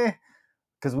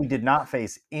 because we did not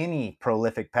face any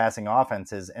prolific passing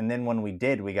offenses. And then when we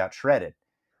did, we got shredded.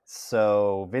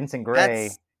 So Vincent Gray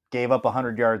gave up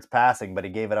 100 yards passing, but he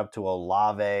gave it up to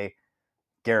Olave,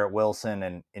 Garrett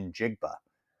Wilson, and Jigba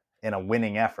in a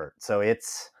winning effort. So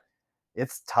it's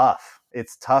tough.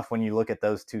 It's tough when you look at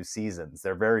those two seasons.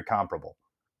 They're very comparable.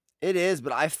 It is,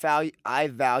 but I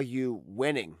value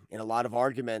winning in a lot of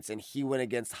arguments, and he went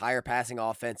against higher passing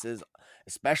offenses,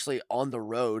 especially on the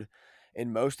road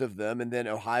in most of them. And then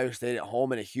Ohio State at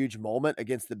home in a huge moment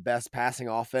against the best passing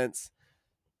offense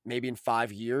maybe in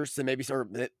 5 years. So maybe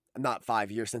sort of not 5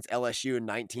 years since LSU in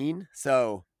 19.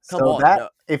 So come on.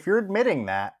 That, if you're admitting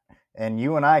that, and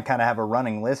you and I kind of have a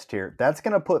running list here, that's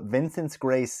going to put Vincent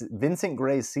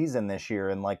Gray's season this year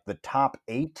in like the top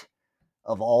 8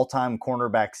 of all-time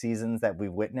cornerback seasons that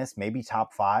we've witnessed, maybe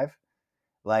top 5.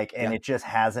 Like, and it just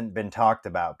hasn't been talked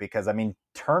about because, I mean,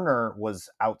 Turner was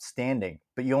outstanding,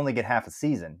 but you only get half a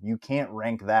season. You can't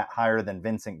rank that higher than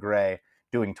Vincent Gray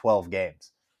doing 12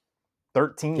 games,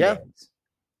 13 games.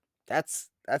 That's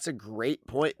a great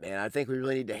point, man. I think we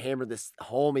really need to hammer this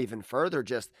home even further.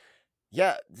 Just,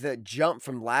 the jump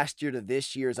from last year to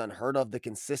this year is unheard of. The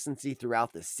consistency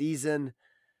throughout the season,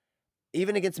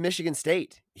 even against Michigan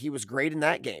State, he was great in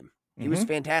that game. He was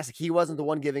fantastic. He wasn't the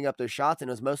one giving up those shots, and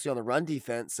it was mostly on the run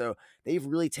defense. So they've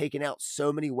really taken out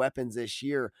so many weapons this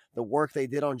year. The work they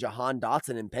did on Jahan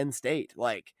Dotson in Penn State,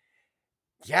 like,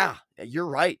 yeah, you're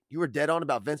right. You were dead on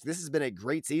about Vince. This has been a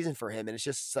great season for him, and it's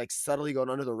just like subtly going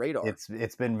under the radar.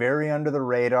 It's been very under the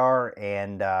radar,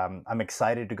 and I'm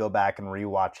excited to go back and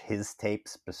rewatch his tape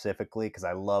specifically because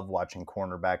I love watching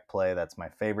cornerback play. That's my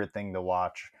favorite thing to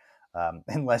watch.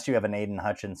 Unless you have an Aiden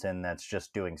Hutchinson that's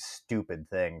just doing stupid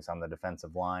things on the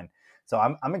defensive line. So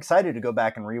I'm excited to go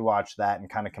back and rewatch that and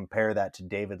kind of compare that to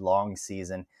David Long's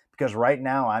season because right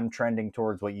now I'm trending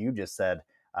towards what you just said.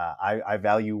 I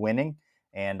value winning,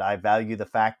 and I value the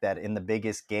fact that in the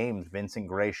biggest games, Vincent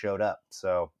Gray showed up.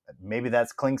 So maybe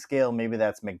that's Clinkscale, maybe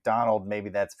that's McDonald, maybe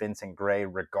that's Vincent Gray.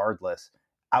 Regardless,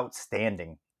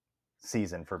 outstanding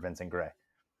season for Vincent Gray.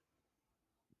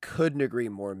 Couldn't agree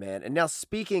more, man. And now,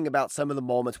 speaking about some of the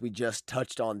moments we just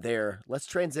touched on there, let's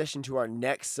transition to our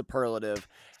next superlative.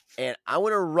 And I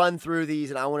want to run through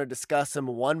these and I want to discuss them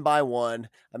one by one.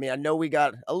 I mean, I know we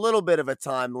got a little bit of a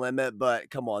time limit, but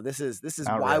come on, this is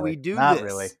why we do Not this.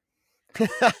 really.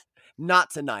 Not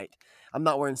tonight. I'm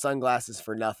not wearing sunglasses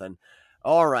for nothing.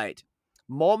 All right.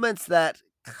 Moments that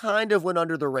kind of went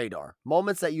under the radar,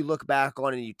 moments that you look back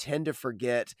on and you tend to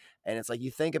forget. And it's like you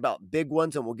think about big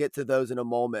ones, and we'll get to those in a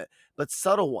moment, but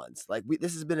subtle ones. Like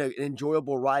this has been an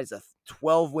enjoyable ride. It's a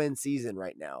 12-win season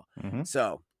right now.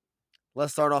 So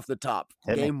let's start off the top.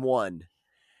 Game 1.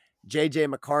 J.J.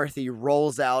 McCarthy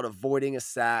rolls out avoiding a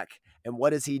sack. And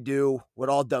what does he do? What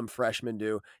all dumb freshmen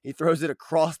do. He throws it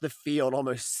across the field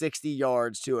almost 60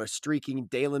 yards to a streaking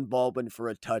Dalen Baldwin for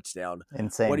a touchdown.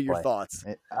 Insane. What are your thoughts?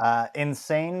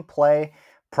 Insane play.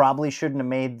 Probably shouldn't have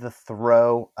made the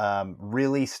throw.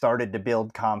 Really started to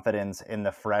build confidence in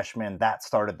the freshman. That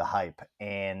started the hype.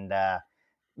 And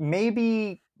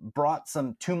maybe brought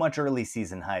some too much early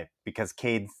season hype because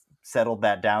Cade settled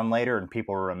that down later and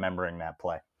people were remembering that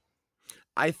play.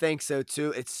 I think so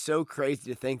too. It's so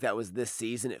crazy to think that was this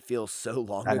season. It feels so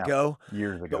long ago.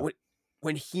 Years ago. But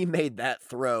when he made that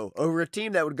throw over a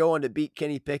team that would go on to beat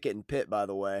Kenny Pickett and Pitt, by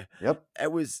the way. Yep.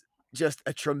 It was just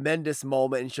a tremendous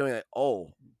moment and showing like,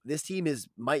 this team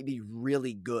might be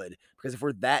really good, because if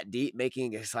we're that deep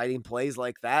making exciting plays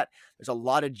like that, there's a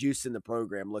lot of juice in the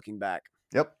program looking back.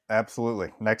 Yep,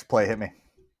 absolutely. Next play, hit me.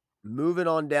 Moving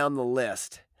on down the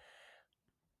list.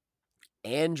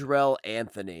 Andrel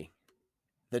Anthony.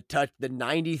 The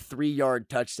 93-yard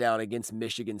touchdown against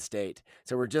Michigan State.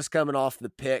 So we're just coming off the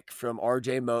pick from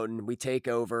R.J. Moten. We take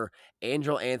over.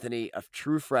 Andrel Anthony, a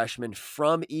true freshman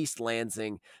from East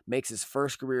Lansing, makes his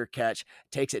first career catch,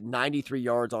 takes it 93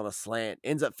 yards on a slant,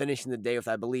 ends up finishing the day with,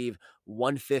 I believe,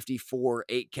 154,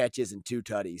 8 catches, and 2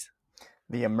 tutties.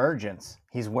 The emergence.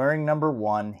 He's wearing number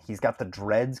 1. He's got the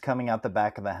dreads coming out the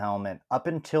back of the helmet. Up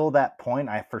until that point,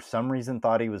 I, for some reason,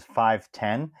 thought he was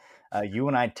 5'10". You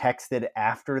and I texted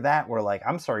after that. We're like,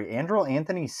 I'm sorry, Andrel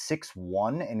Anthony's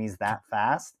 6'1", and he's that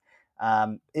fast.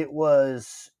 It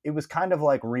was kind of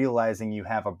like realizing you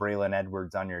have a Braylon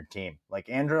Edwards on your team. Like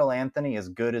Andrell Anthony, as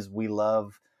good as we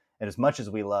love and as much as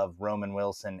we love Roman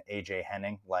Wilson, AJ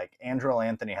Henning, like Andrell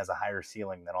Anthony has a higher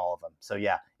ceiling than all of them. So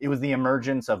yeah, it was the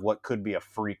emergence of what could be a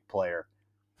freak player.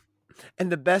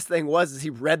 And the best thing was is he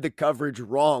read the coverage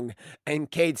wrong, and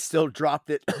Cade still dropped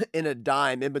it in a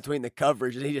dime in between the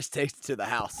coverage, and he just takes it to the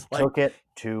house. Took it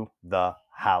to the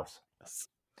house.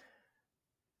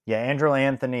 Yeah, Andrew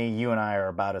Anthony, you and I are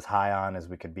about as high on as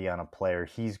we could be on a player.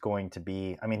 He's going to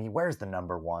be, I mean, he wears the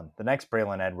number one. The next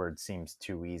Braylon Edwards seems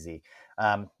too easy.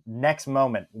 Next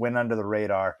moment, went under the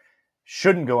radar.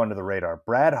 Shouldn't go under the radar.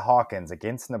 Brad Hawkins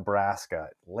against Nebraska.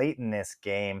 Late in this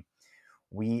game,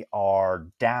 we are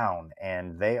down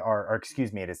and they are, or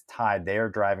excuse me, it is tied. They are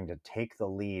driving to take the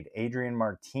lead. Adrian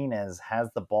Martinez has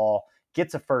the ball,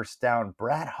 gets a first down.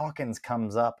 Brad Hawkins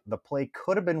comes up. The play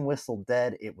could have been whistled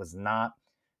dead. It was not.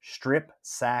 Strip,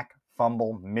 sack,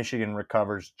 fumble, Michigan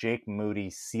recovers. Jake Moody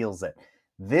seals it.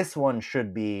 This one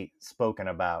should be spoken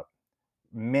about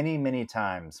many, many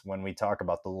times when we talk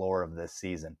about the lore of this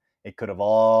season. It could have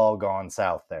all gone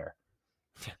south there.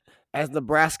 As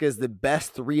Nebraska is the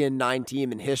best 3-9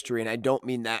 team in history, and I don't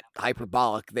mean that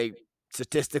hyperbolic, they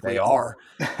statistically are.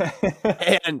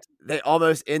 And they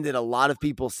almost ended a lot of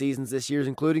people's seasons this year,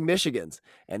 including Michigan's.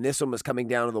 And this one was coming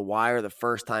down to the wire the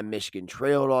first time Michigan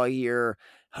trailed all year.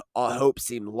 Hope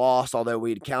seemed lost, although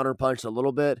we'd counterpunched a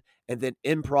little bit. And then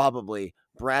improbably,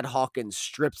 Brad Hawkins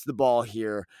strips the ball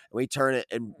here, and we turn it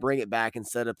and bring it back and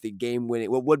set up the game-winning,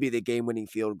 what would be the game-winning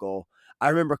field goal. I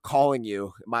remember calling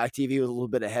you. My TV was a little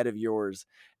bit ahead of yours.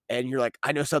 And you're like,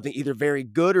 I know something either very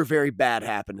good or very bad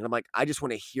happened. And I'm like, I just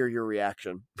want to hear your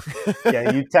reaction.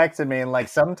 Yeah, you texted me, and like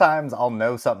sometimes I'll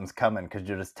know something's coming because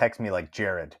you just text me like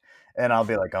Jared. And I'll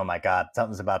be like, oh my God,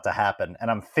 something's about to happen. And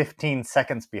I'm 15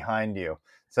 seconds behind you.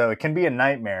 So it can be a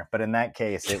nightmare. But in that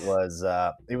case, it was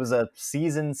a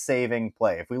season-saving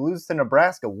play. If we lose to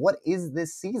Nebraska, what is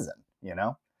this season? You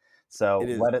know? So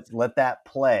let that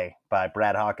play by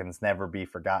Brad Hawkins never be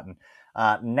forgotten.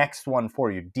 Next one for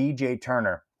you, DJ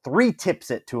Turner. 3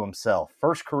 tips it to himself.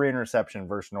 First career interception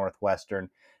versus Northwestern.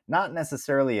 Not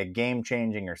necessarily a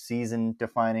game-changing or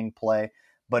season-defining play,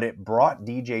 but it brought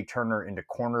DJ Turner into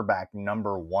cornerback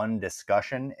number 1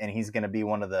 discussion, and he's going to be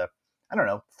one of the,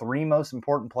 3 most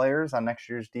important players on next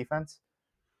year's defense.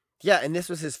 Yeah, and this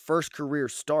was his first career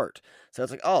start. So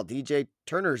it's like, oh, DJ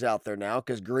Turner's out there now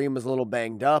because Green was a little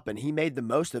banged up, and he made the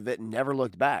most of it and never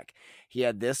looked back. He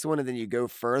had this one, and then you go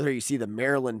further, you see the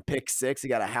Maryland pick 6. He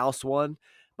got a house one.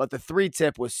 But the 3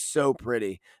 tip was so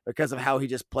pretty because of how he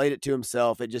just played it to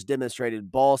himself. It just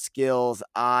demonstrated ball skills,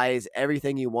 eyes,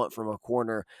 everything you want from a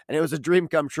corner. And it was a dream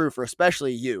come true for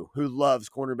especially you, who loves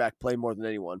cornerback play more than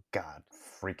anyone. God,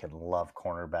 freaking love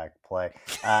cornerback play.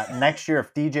 Next year,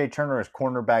 if DJ Turner is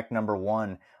cornerback number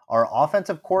 1, are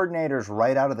offensive coordinators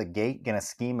right out of the gate going to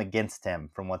scheme against him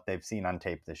from what they've seen on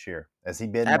tape this year? Has he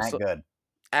been that good?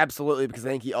 Absolutely, because I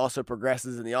think he also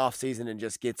progresses in the offseason and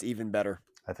just gets even better.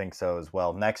 I think so as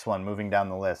well. Next one, moving down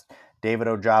the list. David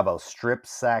Ojabo, strip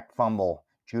sack fumble.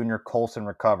 Junior Colson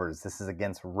recovers. This is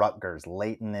against Rutgers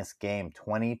late in this game,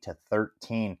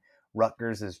 20-13.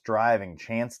 Rutgers is driving,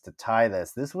 chance to tie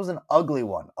this. This was an ugly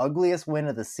one, ugliest win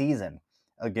of the season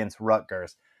against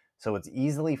Rutgers. So it's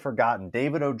easily forgotten.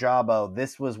 David Ojabo,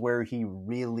 this was where he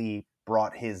really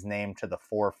brought his name to the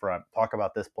forefront. Talk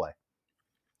about this play.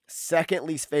 Second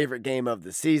least favorite game of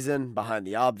the season behind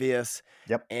the obvious.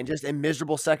 Yep. And just a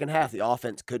miserable second half. The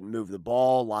offense couldn't move the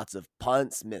ball. Lots of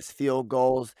punts, missed field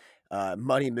goals.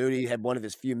 Money Moody had one of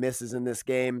his few misses in this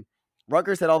game.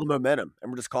 Rutgers had all the momentum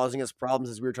and were just causing us problems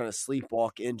as we were trying to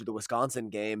sleepwalk into the Wisconsin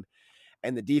game.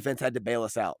 And the defense had to bail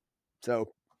us out. So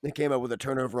they came up with a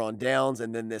turnover on downs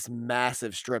and then this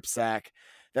massive strip sack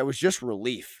that was just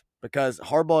relief because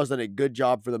Harbaugh has done a good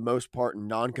job for the most part in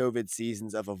non-COVID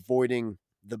seasons of avoiding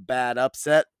the bad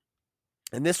upset.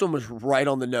 And this one was right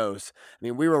on the nose. I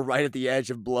mean, we were right at the edge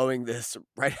of blowing this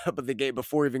right up at the gate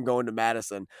before even going to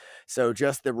Madison. So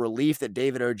just the relief that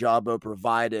David Ojabo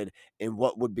provided in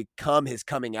what would become his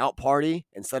coming out party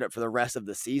and set up for the rest of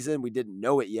the season, we didn't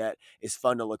know it yet, is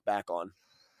fun to look back on.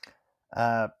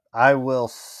 I will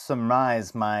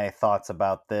surmise my thoughts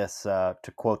about this to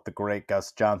quote the great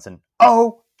Gus Johnson.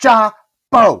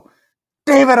 Ojabo!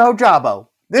 David Ojabo!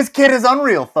 This kid is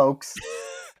unreal, folks.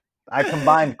 I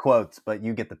combined quotes, but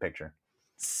you get the picture.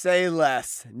 Say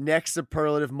less. Next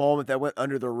superlative moment that went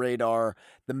under the radar,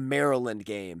 the Maryland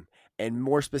game, and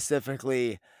more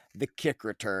specifically, the kick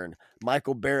return.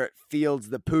 Michael Barrett fields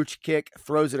the pooch kick,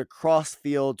 throws it across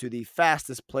field to the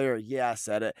fastest player, yeah, I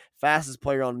said it, fastest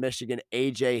player on Michigan,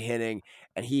 AJ Henning,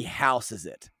 and he houses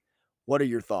it. What are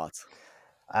your thoughts?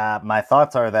 My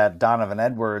thoughts are that Donovan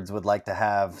Edwards would like to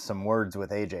have some words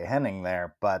with AJ Henning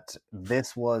there, but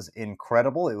this was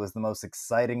incredible. It was the most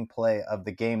exciting play of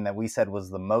the game that we said was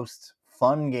the most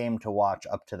fun game to watch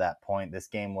up to that point. This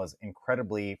game was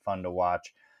incredibly fun to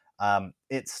watch.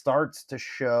 It starts to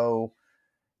show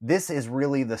this is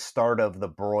really the start of the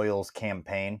Broyles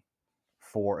campaign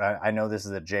for I know this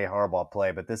is a Jay Harbaugh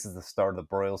play, but this is the start of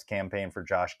the Broyles campaign for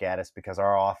Josh Gaddis because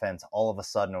our offense all of a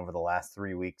sudden over the last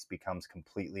 3 weeks becomes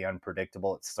completely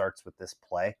unpredictable. It starts with this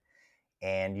play,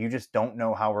 and you just don't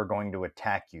know how we're going to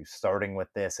attack you, starting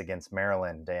with this against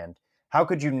Maryland. And how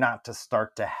could you not to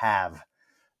start to have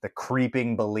the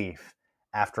creeping belief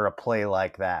after a play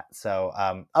like that? So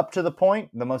up to the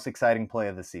point, the most exciting play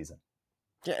of the season.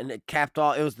 Yeah, and it capped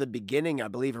off. It was the beginning, I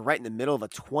believe, right in the middle of a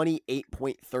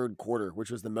 28-point third quarter, which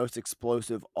was the most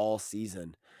explosive all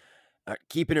season.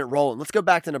 Keeping it rolling. Let's go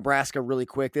back to Nebraska really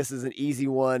quick. This is an easy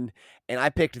one, and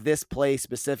I picked this play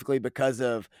specifically because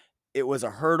of it was a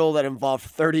hurdle that involved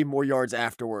 30 more yards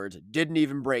afterwards. Didn't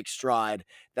even break stride.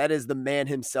 That is the man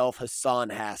himself, Hassan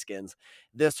Haskins.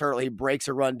 This hurdle, he breaks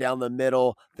a run down the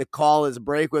middle. The call is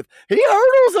break with, he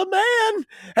hurdles a man,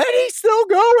 and he's still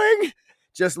going.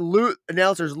 Just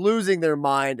announcers losing their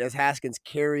mind as Haskins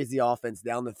carries the offense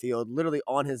down the field, literally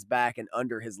on his back and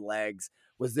under his legs.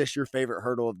 Was this your favorite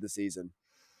hurdle of the season?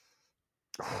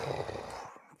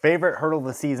 Favorite hurdle of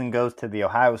the season goes to the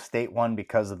Ohio State one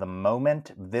because of the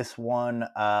moment. This one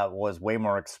was way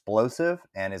more explosive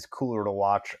and is cooler to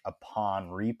watch upon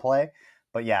replay.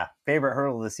 But yeah, favorite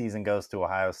hurdle of the season goes to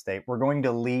Ohio State. We're going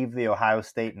to leave the Ohio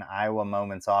State and Iowa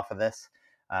moments off of this.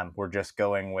 We're just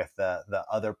going with the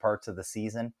other parts of the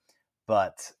season.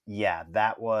 But yeah,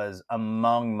 that was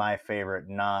among my favorite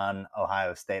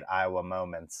non-Ohio State Iowa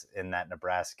moments in that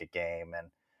Nebraska game. And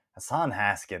Hassan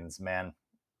Haskins, man,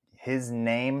 his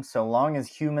name, so long as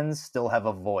humans still have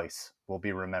a voice, will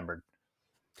be remembered.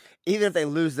 Even if they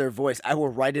lose their voice, I will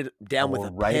write it down with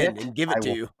a pen and give it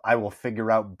to you. I will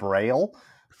figure out Braille.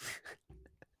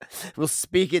 We'll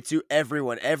speak it to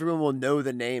everyone. Everyone will know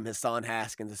the name Hassan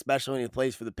Haskins, especially when he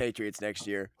plays for the Patriots next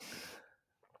year.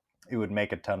 It would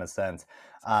make a ton of sense.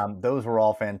 Those were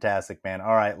all fantastic, man.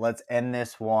 All right, let's end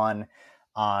this one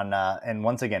on, and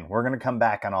once again, we're going to come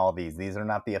back on all these. These are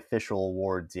not the official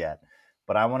awards yet,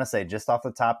 but I want to say just off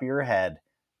the top of your head,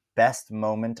 best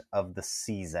moment of the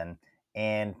season.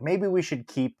 And maybe we should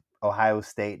keep Ohio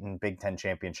State and Big Ten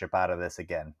championship out of this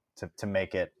again to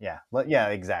make it. Yeah. Yeah,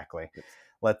 exactly.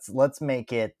 Let's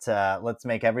make it, let's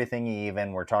make everything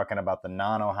even. We're talking about the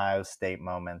non-Ohio State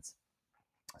moments.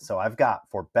 So I've got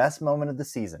for best moment of the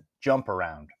season, jump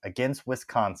around against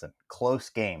Wisconsin, close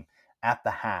game at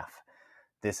the half.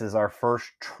 This is our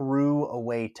first true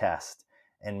away test,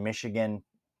 and Michigan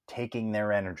taking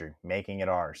their energy, making it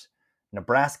ours.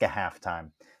 Nebraska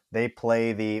halftime. They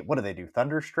play what do they do?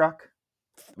 Thunderstruck?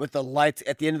 With the lights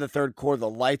at the end of the third quarter, the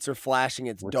lights are flashing.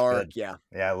 It's looks dark. Good. Yeah.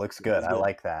 Yeah, it looks good. I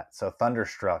like that. So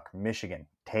Thunderstruck, Michigan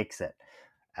takes it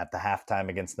at the halftime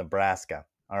against Nebraska.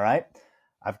 All right.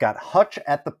 I've got Hutch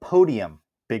at the podium,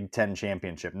 Big Ten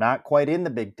championship. Not quite in the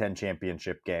Big Ten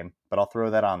championship game, but I'll throw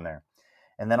that on there.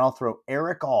 And then I'll throw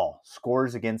Eric All,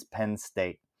 scores against Penn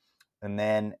State. And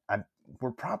then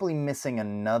we're probably missing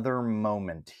another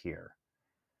moment here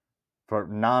for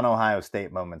non-Ohio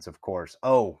State moments, of course.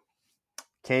 Oh,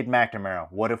 Cade McNamara,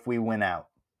 what if we win out?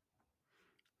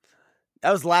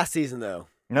 That was last season, though.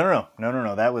 No.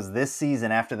 That was this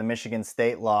season after the Michigan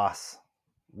State loss.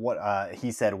 What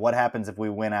he said, what happens if we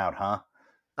win out, huh?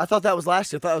 I thought that was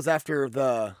last year. I thought it was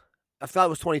I thought it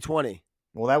was 2020.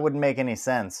 Well, that wouldn't make any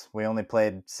sense. We only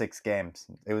played 6 games.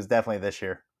 It was definitely this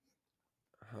year.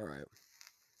 All right.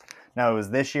 No, it was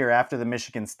this year after the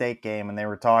Michigan State game, and they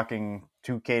were talking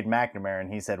to Cade McNamara,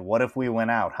 and he said, what if we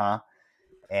went out, huh?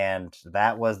 And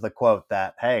that was the quote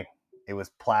that, hey, it was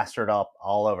plastered up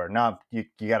all over. No, you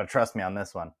got to trust me on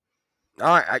this one.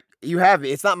 All right. You have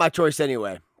it. It's not my choice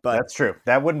anyway. But that's true.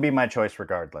 That wouldn't be my choice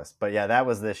regardless. But yeah, that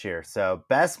was this year. So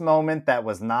best moment that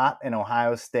was not an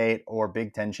Ohio State or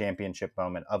Big Ten championship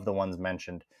moment of the ones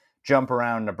mentioned. Jump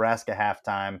around, Nebraska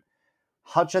halftime.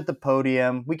 Hutch at the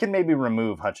podium. We can maybe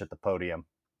remove Hutch at the podium.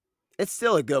 It's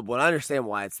still a good one. I understand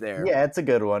why it's there. Yeah, it's a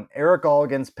good one. Eric All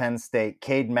against Penn State.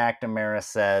 Cade McNamara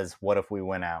says, what if we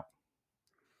win out?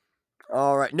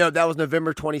 All right. No, that was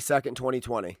November 22nd,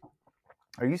 2020.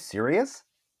 Are you serious?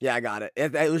 Yeah, I got it.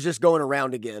 It was just going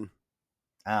around again.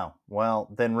 Oh,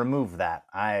 well, then remove that.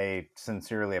 I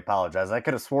sincerely apologize. I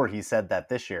could have swore he said that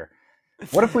this year.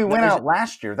 What if we went out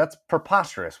last year? That's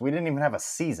preposterous. We didn't even have a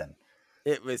season.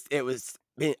 It was,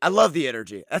 I love the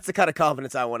energy. That's the kind of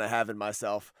confidence I want to have in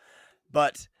myself.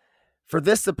 But For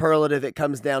this superlative, it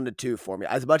comes down to two for me.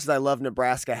 As much as I love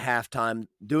Nebraska halftime,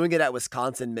 doing it at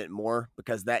Wisconsin meant more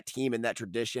because that team and that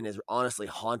tradition has honestly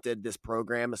haunted this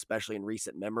program, especially in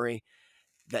recent memory.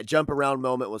 That jump around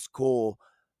moment was cool,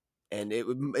 and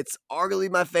it's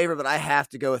arguably my favorite, but I have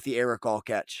to go with the Eric All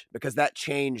catch because that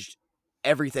changed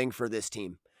everything for this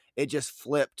team. It just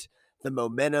flipped the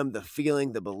momentum, the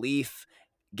feeling, the belief,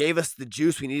 gave us the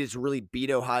juice we needed to really beat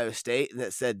Ohio State, and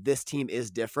that said this team is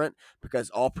different because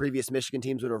all previous Michigan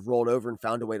teams would have rolled over and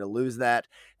found a way to lose that.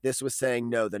 This was saying,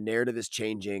 no, the narrative is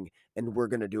changing, and we're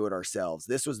going to do it ourselves.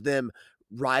 This was them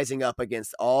rising up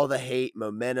against all the hate,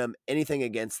 momentum, anything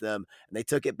against them, and they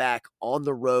took it back on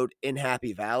the road in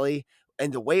Happy Valley.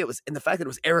 And the way it was, and the fact that it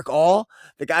was Eric All,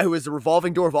 the guy who was the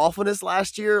revolving door of awfulness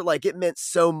last year, like it meant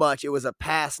so much. It was a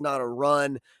pass, not a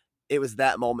run. It was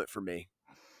that moment for me.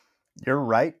 You're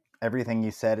right. Everything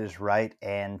you said is right.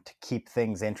 And to keep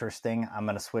things interesting, I'm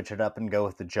going to switch it up and go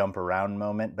with the jump around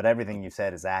moment. But everything you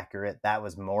said is accurate. That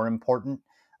was more important.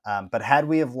 But had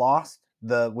we have lost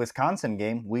the Wisconsin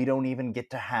game, we don't even get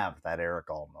to have that Eric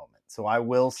All moment. So I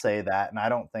will say that. And I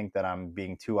don't think that I'm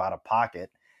being too out of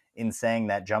pocket in saying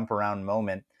that jump around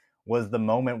moment was the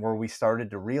moment where we started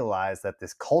to realize that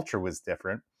this culture was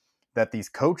different, that these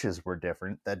coaches were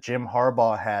different, that Jim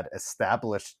Harbaugh had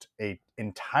established a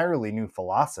entirely new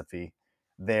philosophy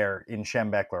there in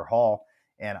Schembechler Hall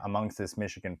and amongst this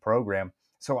Michigan program.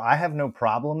 So I have no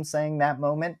problem saying that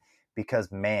moment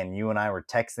because, man, you and I were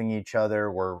texting each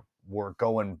other. We're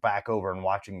going back over and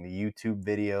watching the YouTube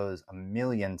videos a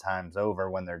million times over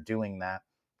when they're doing that.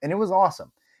 And it was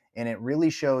awesome. And it really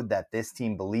showed that this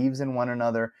team believes in one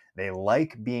another. They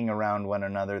like being around one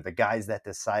another. The guys that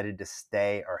decided to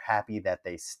stay are happy that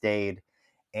they stayed,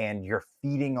 and you're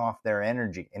feeding off their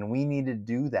energy. And we need to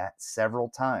do that several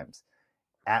times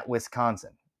at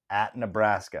Wisconsin, at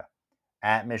Nebraska,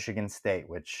 at Michigan State,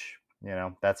 which,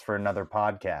 that's for another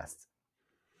podcast.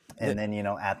 And then,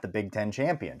 at the Big Ten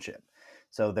championship.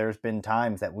 So there's been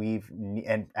times that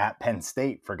and at Penn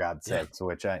State, for God's sakes,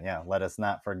 which, let us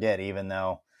not forget, even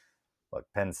though, look,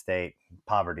 Penn State,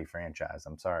 poverty franchise.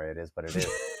 I'm sorry, it is, but it is.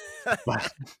 But,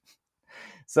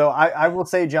 so I will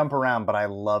say jump around, but I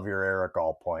love your Eric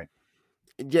All point.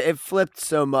 Yeah, it flipped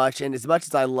so much. And as much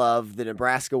as I love the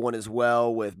Nebraska one as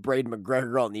well with Braden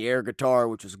McGregor on the air guitar,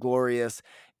 which was glorious,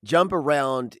 jump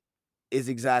around is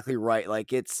exactly right.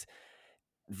 Like it's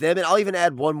them, and I'll even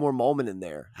add one more moment in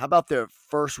there. How about the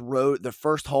first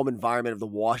home environment of the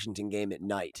Washington game at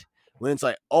night? When it's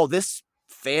like, oh, this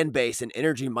fan base and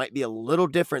energy might be a little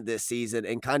different this season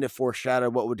and kind of foreshadow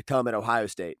what would come at Ohio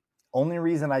State. Only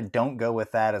reason I don't go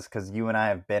with that is because you and I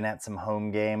have been at some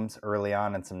home games early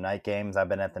on and some night games. I've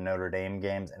been at the Notre Dame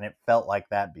games, and it felt like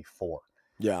that before.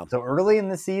 Yeah. So early in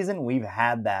the season, we've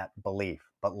had that belief.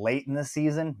 But late in the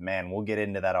season, man, we'll get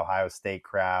into that Ohio State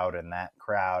crowd and that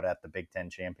crowd at the Big Ten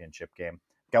championship game.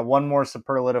 Got one more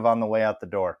superlative on the way out the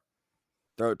door.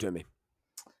 Throw it to me.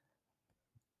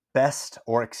 Let's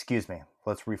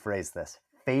rephrase this.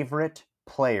 Favorite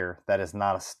player that is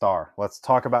not a star. Let's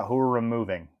talk about who we're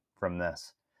removing from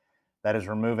this. That is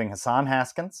removing Hassan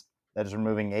Haskins. That is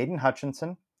removing Aiden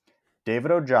Hutchinson,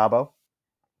 David Ojabo.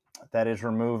 That is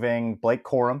removing Blake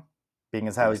Corum, being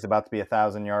as how he's about to be a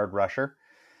 1,000-yard rusher.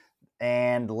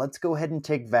 And let's go ahead and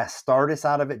take Vastardis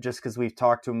out of it just because we've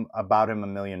talked about him a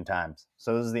million times.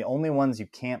 So those are the only ones you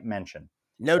can't mention.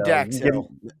 No Dax Hill.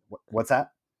 What's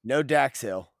that? No Dax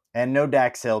Hill. And no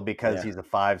Dax Hill because he's a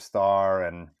 5-star.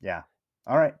 And yeah.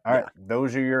 All right.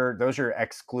 Those are your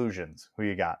exclusions. Who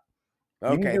you got?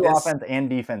 Okay. You can do offense and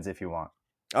defense if you want.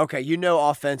 Okay.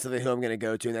 Offensively who I'm going to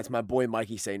go to, and that's my boy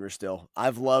Mikey Sainristil.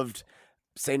 I've loved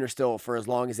Sainristil for as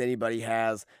long as anybody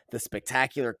has. The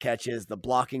spectacular catches, the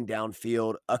blocking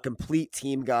downfield, a complete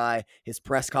team guy. His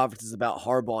press conferences about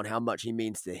Harbaugh and how much he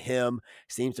means to him.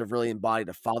 Seems to have really embodied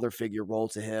a father figure role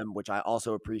to him, which I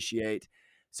also appreciate.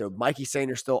 So Mikey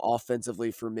Sainristil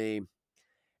offensively for me.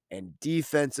 And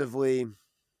defensively,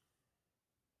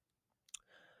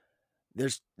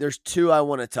 there's two I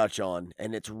want to touch on,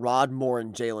 and it's Rod Moore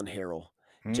and Jalen Harrell.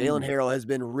 Jalen Harrell has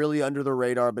been really under the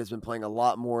radar, but has been playing a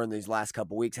lot more in these last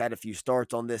couple weeks. Had a few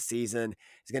starts on this season.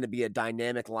 He's going to be a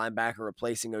dynamic linebacker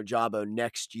replacing Ojabo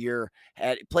next year.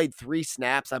 Played 3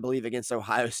 snaps, I believe, against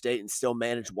Ohio State and still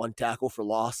managed 1 tackle for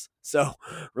loss. So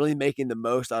really making the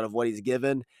most out of what he's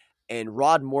given. And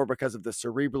Rod Moore, because of the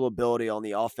cerebral ability on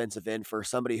the offensive end for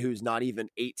somebody who's not even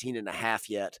 18 and a half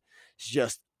yet, is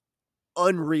just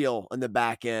unreal in the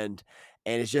back end.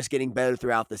 and is just getting better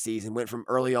throughout the season. Went from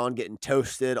early on getting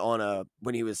toasted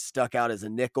when he was stuck out as a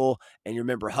nickel, and you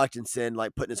remember Hutchinson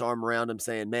like putting his arm around him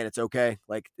saying, "Man, it's okay.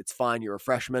 Like, it's fine. You're a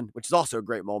freshman," which is also a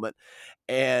great moment.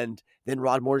 And then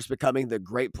Rod Morris becoming the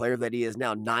great player that he is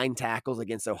now. 9 tackles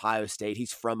against Ohio State.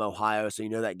 He's from Ohio, so you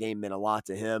know that game meant a lot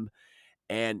to him.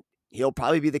 And he'll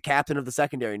probably be the captain of the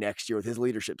secondary next year with his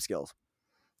leadership skills.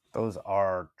 Those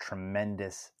are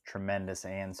tremendous, tremendous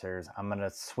answers. I'm going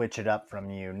to switch it up from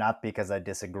you, not because I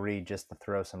disagree, just to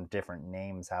throw some different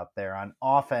names out there. On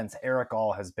offense, Eric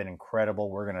All has been incredible.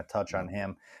 We're going to touch on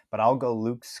him, but I'll go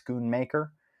Luke Schoonmaker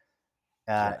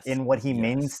in what he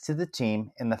means to the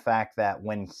team, in the fact that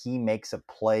when he makes a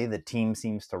play, the team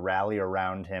seems to rally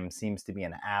around him, seems to be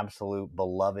an absolute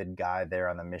beloved guy there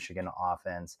on the Michigan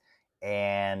offense.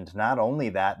 And not only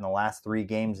that, in the last 3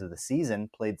 games of the season,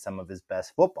 played some of his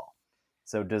best football.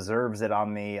 So deserves it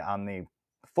on the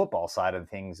football side of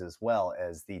things as well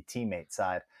as the teammate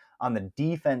side. On the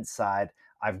defense side,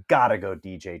 I've got to go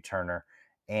DJ Turner.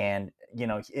 And,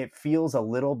 it feels a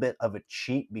little bit of a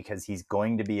cheat because he's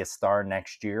going to be a star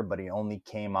next year, but he only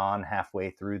came on halfway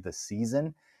through the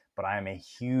season. But I am a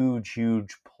huge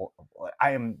huge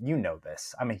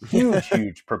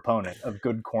proponent of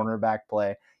good cornerback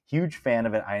play. Huge fan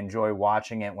of it. I enjoy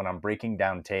watching it when I'm breaking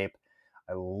down tape.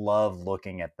 I love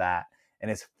looking at that.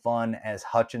 And as fun as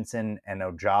Hutchinson and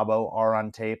Ojabo are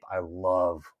on tape, I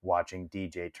love watching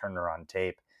DJ Turner on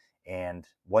tape. And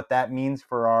what that means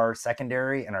for our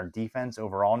secondary and our defense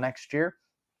overall next year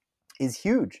is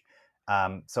huge.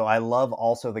 So I love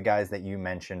also the guys that you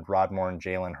mentioned, Rod Moore and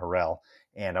Jalen Harrell.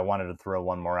 And I wanted to throw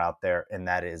one more out there, and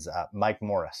that is Mike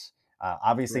Morris.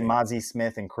 Obviously, Mazi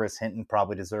Smith and Chris Hinton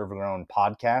probably deserve their own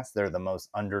podcast. They're the most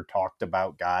under-talked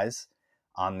about guys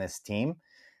on this team.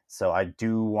 So I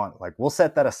do want, we'll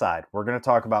set that aside. We're going to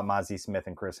talk about Mazi Smith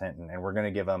and Chris Hinton, and we're going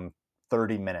to give them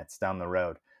 30 minutes down the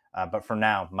road. But for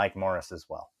now, Mike Morris as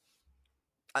well.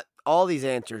 All these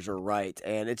answers are right,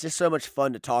 and it's just so much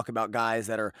fun to talk about guys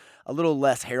that are a little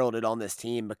less heralded on this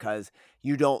team because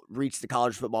you don't reach the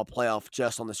college football playoff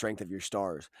just on the strength of your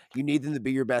stars. You need them to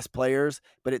be your best players,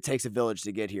 but it takes a village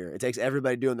to get here. It takes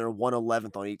everybody doing their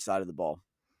 1/11th on each side of the ball.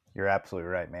 You're absolutely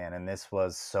right, man. And this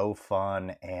was so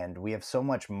fun, and we have so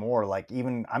much more.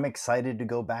 I'm excited to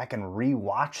go back and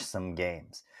rewatch some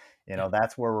games.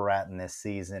 That's where we're at in this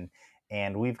season,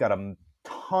 and we've got a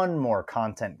ton more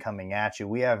content coming at you.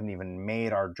 We haven't even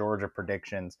made our Georgia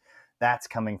predictions. That's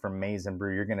coming from Maize n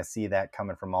Brew. You're going to see that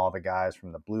coming from all the guys,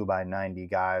 from the Blue by 90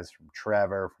 guys, from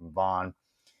Trevor, from Vaughn.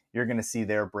 You're going to see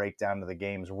their breakdown of the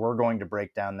games. We're going to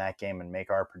break down that game and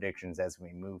make our predictions as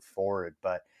we move forward.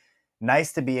 But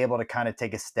nice to be able to kind of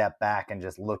take a step back and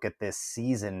just look at this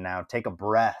season now, take a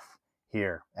breath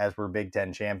here as we're Big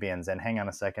Ten champions. And hang on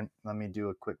a second. Let me do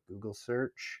a quick Google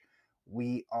search.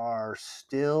 We are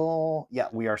still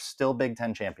Big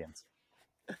Ten champions.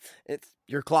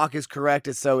 Your clock is correct,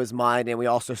 and so is mine, and we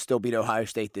also still beat Ohio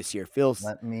State this year.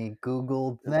 Let me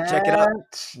Google that. Check it out.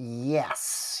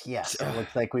 Yes. It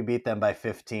looks like we beat them by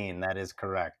 15. That is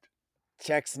correct.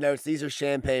 Checks notes. These are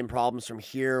champagne problems from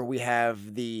here. We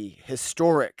have the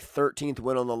historic 13th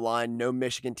win on the line. No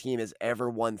Michigan team has ever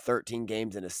won 13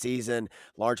 games in a season,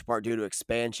 large part due to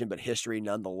expansion, but history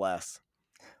nonetheless.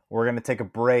 We're going to take a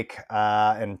break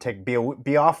and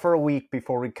be off for a week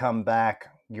before we come back.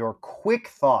 Your quick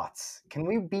thoughts. Can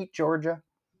we beat Georgia?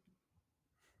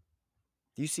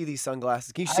 Do you see these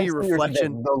sunglasses? Can you see your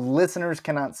reflection? The listeners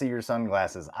cannot see your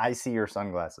sunglasses. I see your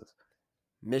sunglasses.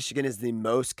 Michigan is the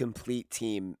most complete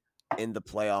team in the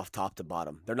playoff top to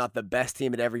bottom. They're not the best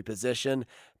team at every position,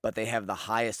 but they have the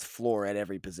highest floor at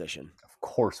every position. Of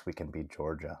course we can beat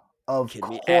Georgia. Of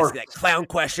course. Ask that clown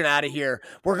question out of here.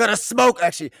 We're going to smoke.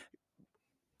 Actually,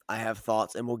 I have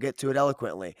thoughts, and we'll get to it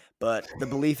eloquently, but the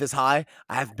belief is high.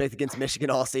 I have picked against Michigan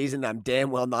all season. I'm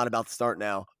damn well not about to start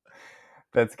now.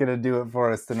 That's going to do it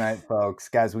for us tonight, folks.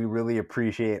 Guys, we really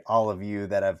appreciate all of you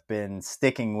that have been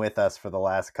sticking with us for the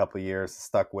last couple of years,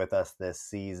 stuck with us this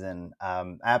season.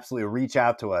 Absolutely reach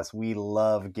out to us. We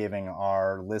love giving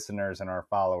our listeners and our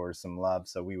followers some love,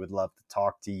 so we would love to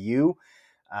talk to you.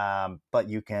 But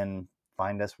you can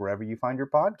find us wherever you find your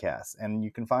podcasts, and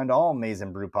you can find all Maize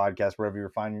n Brew podcasts wherever you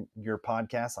find your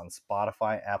podcasts, on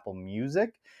Spotify, Apple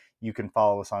Music. You can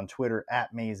follow us on Twitter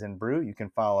at Maize n Brew. You can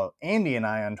follow Andy and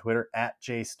I on Twitter at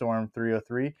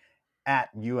JStorm303, at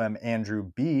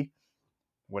UMAndrewB.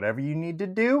 Whatever you need to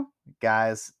do,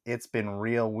 guys, it's been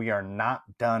real. We are not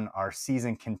done. Our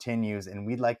season continues, and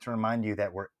we'd like to remind you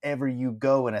that wherever you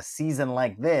go in a season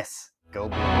like this, go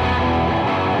Blue.